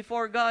myself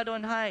before God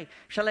on high?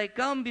 Shall I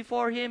come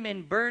before Him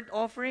in burnt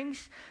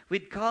offerings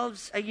with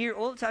calves a year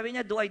old?" Sabi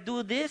niya, do I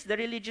do this, the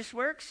religious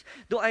works?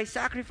 Do I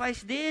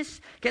sacrifice this?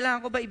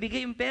 Kailangan ko ba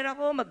ibigay yung pera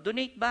ko?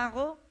 Mag-donate ba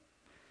ako?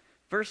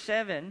 Verse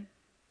 7,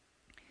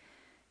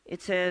 it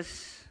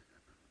says,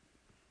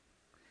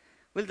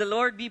 "Will the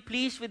Lord be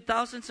pleased with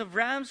thousands of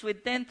rams,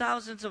 with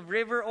 10,000s of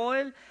river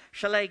oil?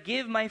 Shall I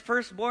give my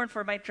firstborn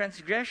for my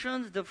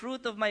transgressions, the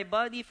fruit of my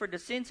body for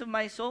the sins of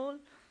my soul?"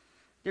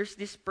 There's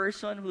this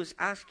person who's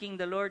asking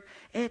the Lord,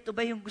 "Ito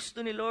ba yung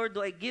gusto ni Lord?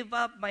 Do I give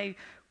up my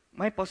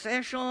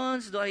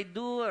possessions? Do I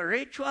do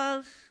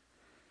rituals?"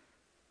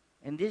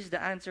 And this is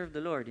the answer of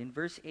the Lord in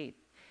verse 8.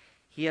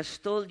 "He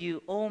has told you,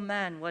 O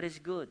man, what is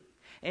good.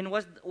 And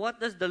what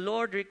does the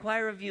Lord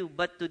require of you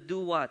but to do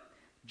what?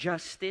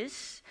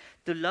 Justice,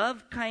 to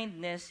love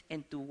kindness,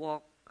 and to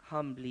walk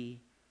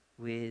humbly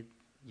with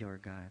your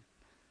God."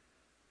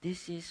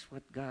 This is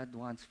what God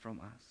wants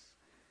from us.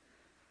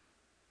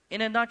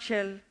 In a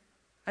nutshell,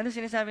 ano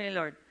sinasabi ni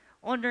Lord?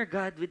 Honor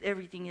God with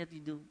everything that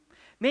you do.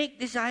 Make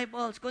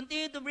disciples.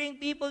 Continue to bring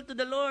people to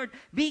the Lord.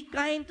 Be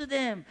kind to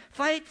them.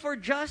 Fight for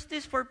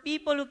justice for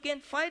people who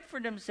can't fight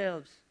for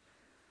themselves.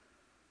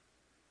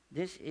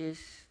 This is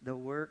the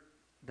work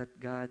that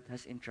God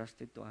has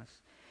entrusted to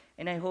us.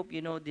 And I hope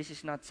you know this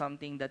is not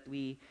something that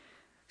we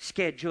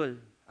schedule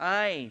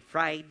Ay,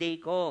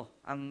 Friday ko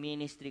ang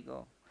ministry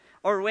ko.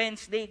 Or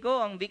Wednesday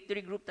ko ang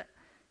victory group.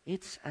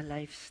 It's a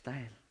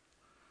lifestyle.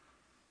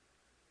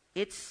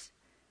 It's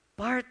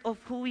part of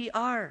who we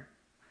are.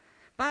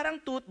 Parang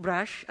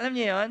toothbrush. Alam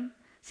niyo yun?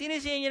 Sino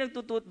sa inyo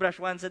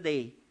nagtutoothbrush once a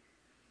day?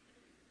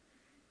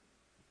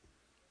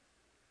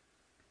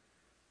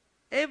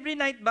 Every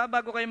night ba,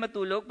 bago kayo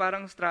matulog,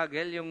 parang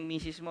struggle yung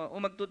misis mo,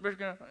 mag-toothbrush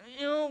ka na,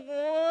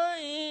 ayoko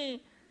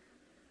eh.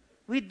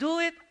 We do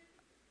it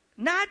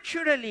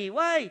naturally.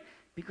 Why?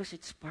 Because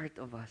it's part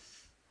of us.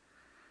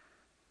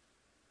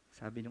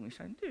 Sabi nung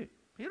isa, hindi,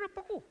 hirap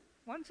ako.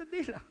 Once a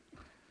day lang.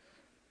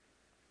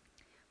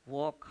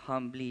 Walk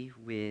humbly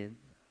with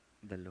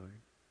the Lord.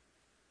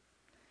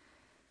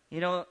 You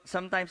know,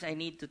 sometimes I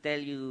need to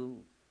tell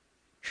you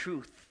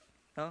truth.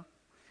 No?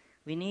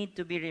 We need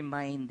to be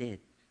reminded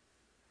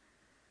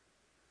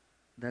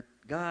that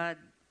God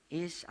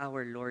is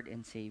our Lord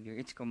and Savior.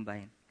 It's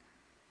combined.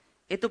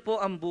 Ito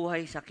po ang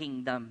buhay sa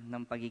kingdom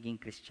ng pagiging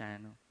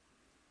Kristiyano.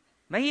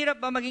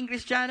 Mahirap ba maging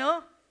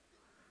Kristiyano?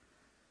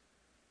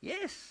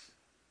 Yes.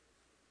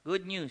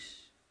 Good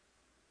news.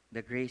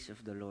 The grace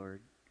of the Lord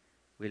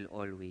will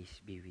always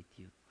be with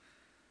you.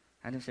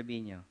 Ano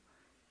sabihin nyo?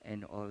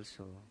 And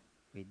also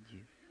with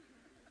you.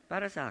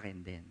 Para sa akin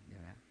din. Di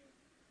ba?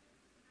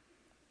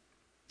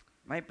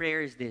 My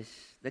prayer is this,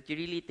 that you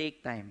really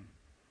take time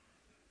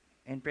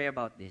and pray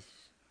about this.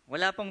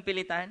 Wala pong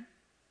pilitan.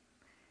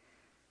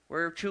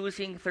 We're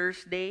choosing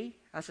Thursday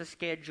as a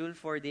schedule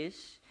for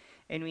this.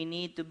 And we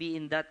need to be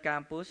in that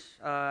campus.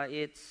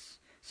 It's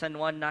San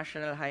Juan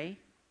National High.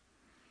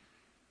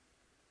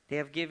 They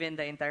have given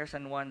the entire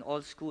San Juan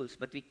all schools.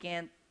 But we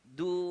can't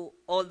do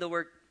all the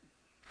work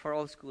for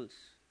all schools.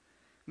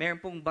 Meron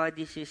pong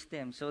body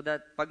system so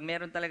that pag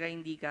meron talaga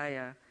hindi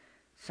kaya,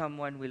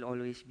 someone will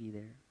always be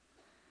there.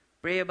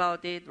 Pray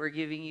about it. We're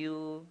giving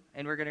you,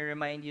 and we're gonna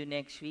remind you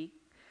next week.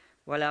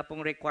 Wala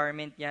pong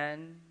requirement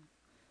yan.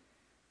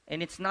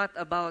 And it's not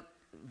about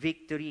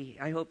victory.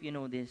 I hope you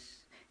know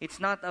this. It's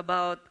not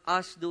about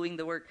us doing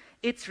the work.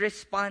 It's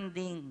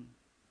responding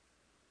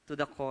to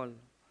the call.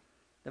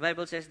 The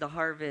Bible says the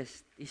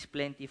harvest is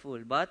plentiful,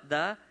 but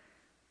the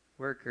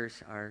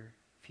workers are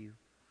few.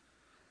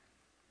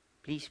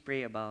 Please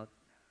pray about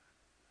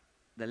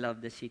the Love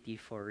the City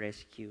for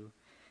Rescue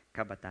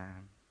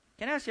Kabataan.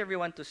 Can I ask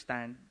everyone to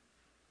stand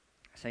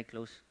as I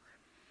close?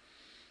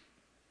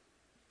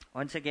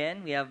 Once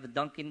again, we have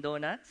Dunkin'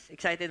 Donuts.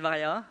 Excited ba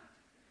kayo?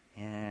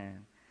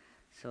 Yan.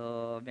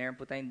 So, meron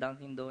po tayong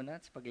Dunkin'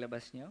 Donuts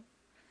paglabas nyo.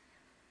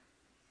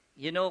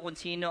 You know kung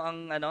sino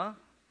ang,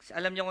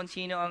 alam nyo kung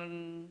sino ang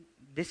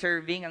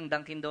deserving ang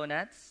Dunkin'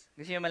 Donuts?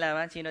 Gusto nyo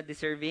malaman sino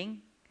deserving?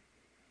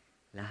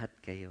 Lahat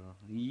kayo.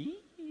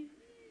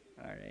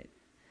 Alright.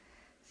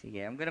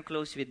 Sige, I'm gonna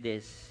close with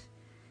this.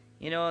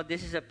 You know,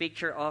 this is a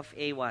picture of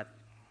a what?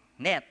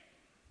 Net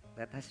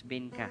that has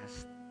been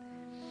cast.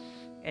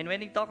 And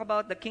when we talk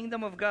about the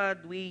kingdom of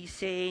God, we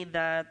say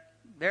that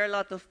there are a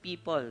lot of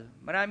people,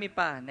 marami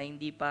pa na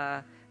hindi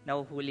pa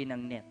nahuhuli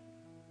ng net.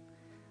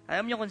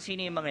 Alam niyo kung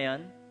sino yung mga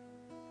yon?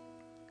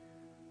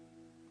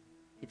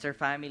 It's our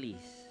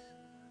families.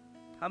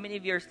 How many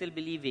of you are still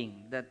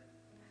believing that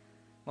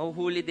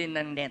mahuhuli din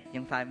ng net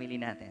yung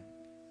family natin?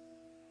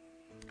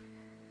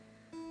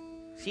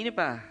 Sino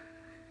pa?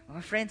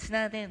 Mga friends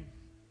natin.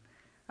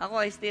 Ako,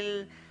 I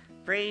still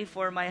pray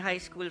for my high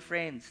school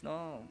friends.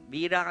 No?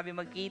 Bira kami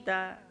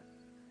magkita.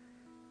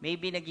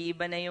 Maybe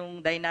nag-iiba na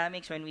yung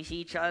dynamics when we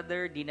see each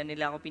other. Di na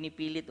nila ako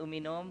pinipilit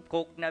uminom.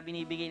 Coke na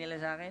binibigay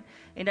nila sa akin.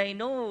 And I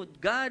know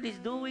God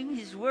is doing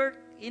His work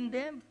in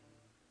them.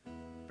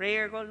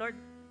 Prayer ko, Lord,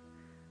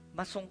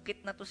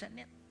 masungkit na to sa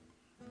net.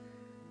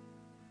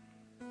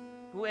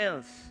 Who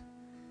else?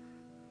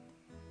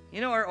 You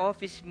know, our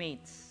office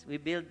mates,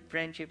 we build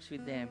friendships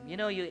with them. You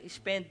know, you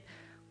spend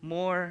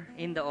more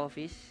in the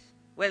office.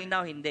 Well,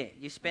 now hindi.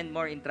 You spend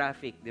more in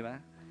traffic, di ba?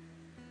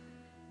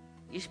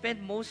 You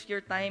spend most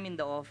your time in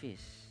the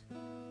office.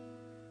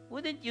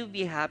 Wouldn't you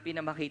be happy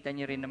na makita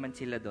niyo rin naman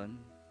sila doon?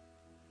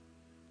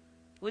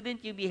 Wouldn't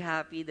you be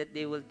happy that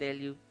they will tell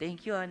you,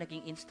 thank you,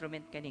 naging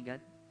instrument ka ni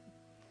God?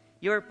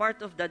 You're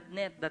part of that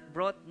net that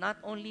brought not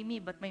only me,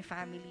 but my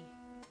family.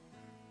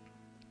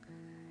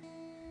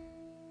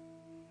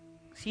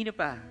 Sino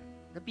pa?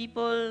 The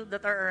people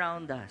that are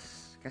around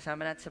us.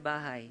 Kasama natin sa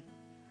bahay.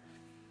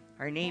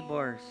 Our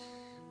neighbors.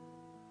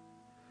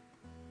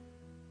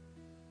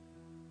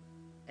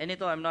 And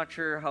ito, I'm not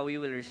sure how you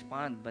will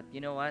respond, but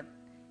you know what?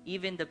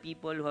 Even the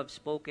people who have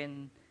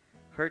spoken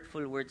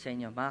hurtful words sa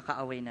inyo, mga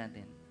kaaway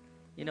natin,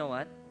 you know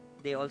what?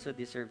 They also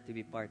deserve to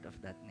be part of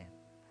that net.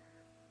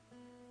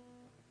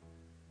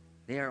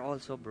 They are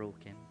also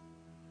broken.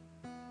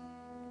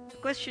 The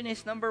question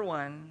is, number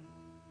one,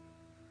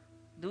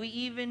 do we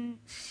even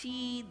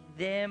see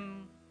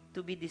them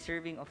to be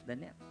deserving of the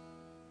net?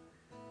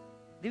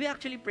 Do we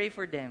actually pray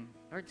for them?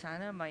 Lord,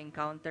 sana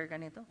ma-encounter ka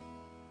nito.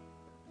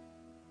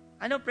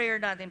 Ano prayer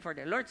natin for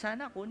them? Lord,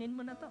 sana kunin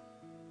mo na to.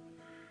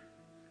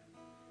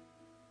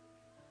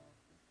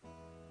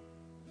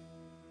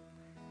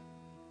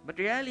 But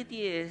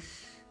reality is,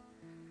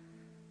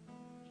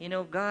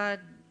 God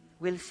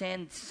will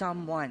send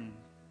someone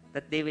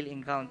that they will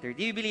encounter.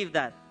 Do you believe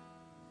that?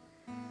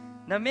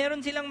 Na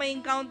meron silang may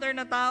encounter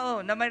na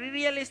tao, na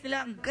marirealize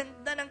nila, ang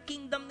ganda ng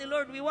kingdom ni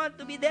Lord. We want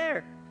to be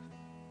there.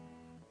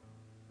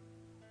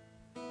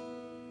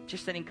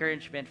 Just an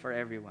encouragement for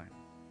everyone.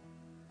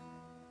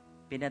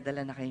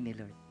 Pinadala na kayo ni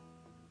Lord.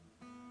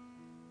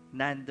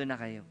 Nando na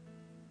kayo.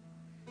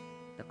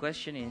 The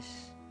question is,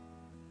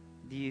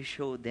 do you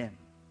show them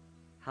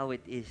how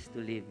it is to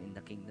live in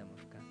the kingdom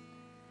of God?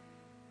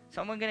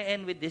 So I'm going to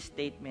end with this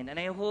statement, and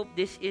I hope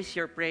this is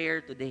your prayer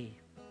today.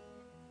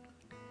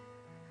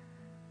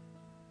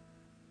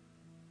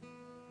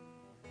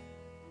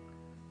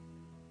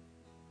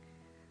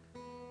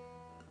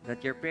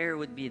 That your prayer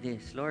would be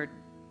this: Lord,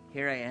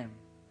 here I am.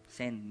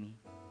 Send me.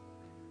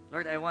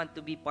 Lord, I want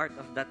to be part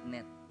of that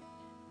net.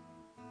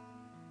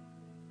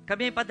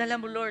 Kami padala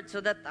mo, Lord,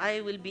 so that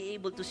I will be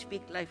able to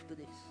speak life to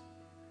this.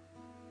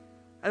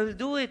 I will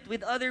do it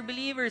with other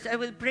believers. I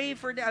will pray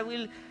for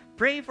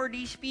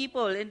these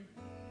people. And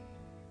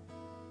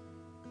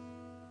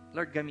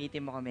Lord,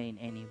 gamitin mo kami in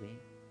any way.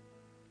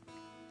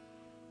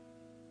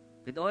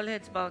 With all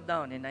heads bowed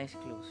down and eyes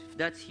closed. If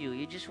that's you,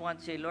 you just want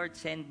to say, Lord,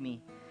 send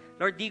me.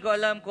 Lord, di ko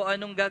alam kung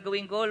anong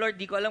gagawin ko. Lord,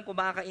 di ko alam kung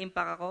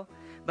makaka-impact ako.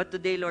 But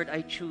today, Lord,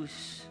 I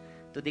choose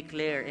to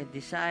declare and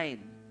decide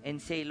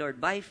and say,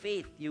 Lord, by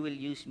faith, you will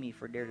use me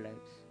for their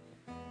lives.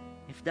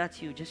 If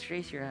that's you, just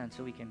raise your hand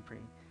so we can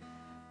pray.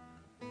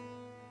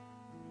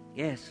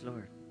 Yes,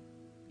 Lord.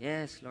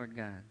 Yes, Lord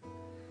God.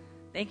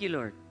 Thank you,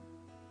 Lord.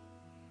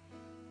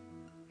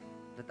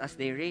 That as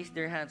they raise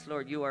their hands,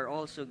 Lord, you are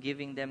also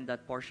giving them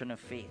that portion of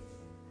faith.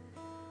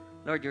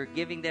 Lord, you're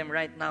giving them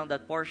right now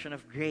that portion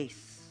of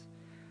grace.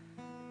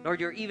 Lord,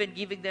 you're even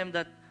giving them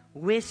that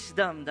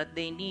wisdom that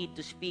they need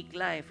to speak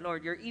life.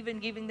 Lord, you're even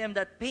giving them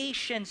that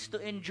patience to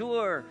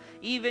endure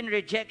even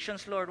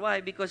rejections, Lord.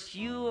 Why? Because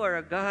you are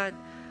a God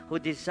who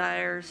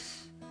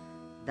desires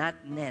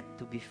that net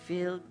to be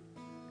filled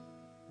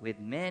with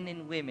men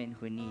and women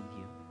who need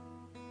you.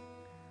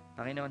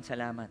 Panginoon,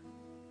 salamat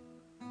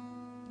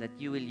that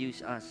you will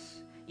use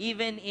us.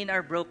 Even in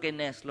our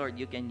brokenness, Lord,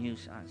 you can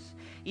use us.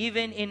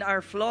 Even in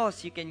our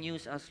flaws, you can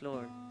use us,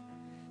 Lord.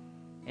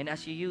 And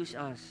as you use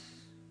us,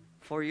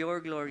 for your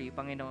glory,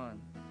 Panginoon,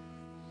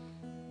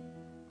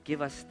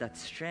 give us that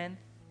strength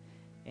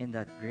and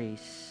that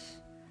grace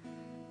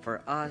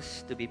for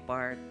us to be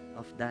part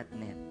of that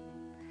net.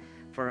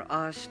 For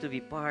us to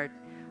be part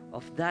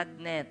of that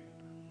net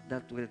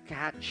that will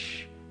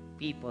catch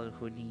people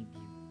who need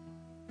you.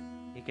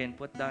 You can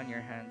put down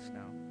your hands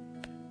now.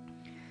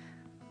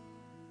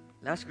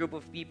 Last group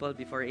of people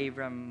before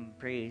Abram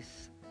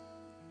prays.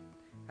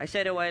 I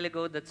said a while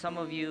ago that some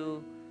of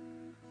you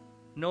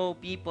know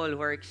people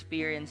who are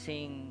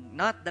experiencing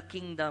not the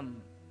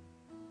kingdom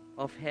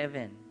of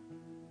heaven,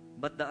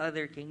 but the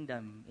other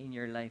kingdom in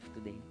your life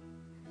today.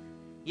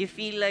 You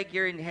feel like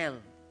you're in hell.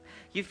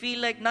 You feel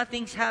like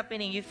nothing's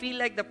happening. You feel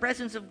like the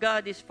presence of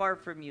God is far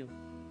from you.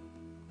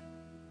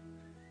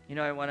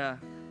 I want to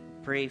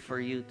pray for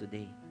you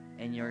today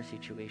in your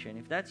situation.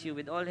 If that's you,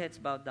 with all heads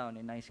bowed down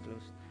and eyes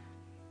closed.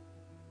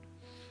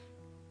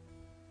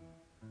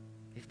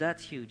 If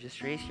that's you,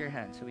 just raise your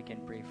hand so we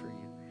can pray for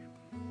you.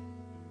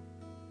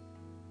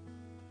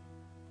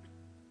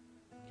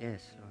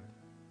 Yes, Lord.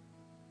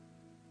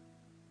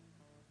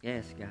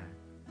 Yes, God.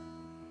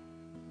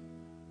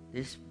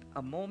 This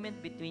a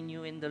moment between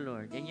you and the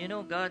Lord.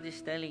 And God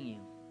is telling you,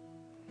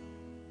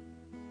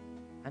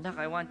 Anak,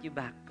 I want you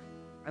back.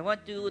 I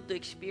want you to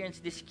experience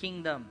this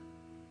kingdom.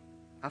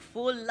 A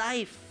full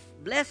life,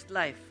 blessed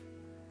life.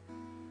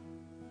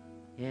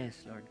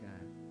 Yes, Lord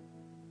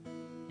God.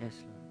 Yes,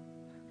 Lord.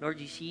 Lord,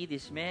 you see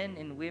these men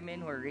and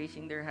women who are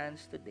raising their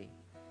hands today.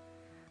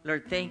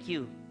 Lord, thank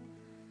you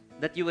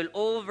that you will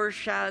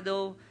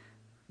overshadow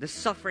the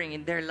suffering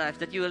in their lives,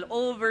 that you will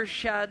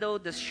overshadow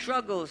the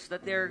struggles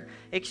that they're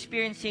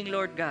experiencing,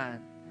 Lord God.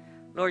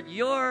 Lord,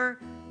 your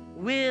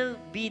will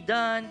be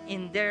done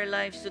in their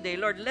lives today.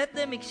 Lord, let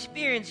them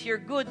experience your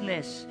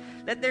goodness.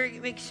 Let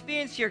them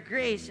experience your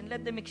grace, and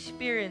let them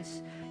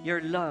experience your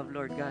love,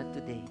 Lord God,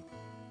 today.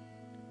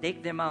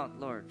 Take them out,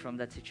 Lord, from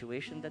that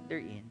situation that they're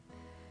in.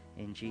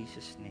 In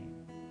Jesus' name.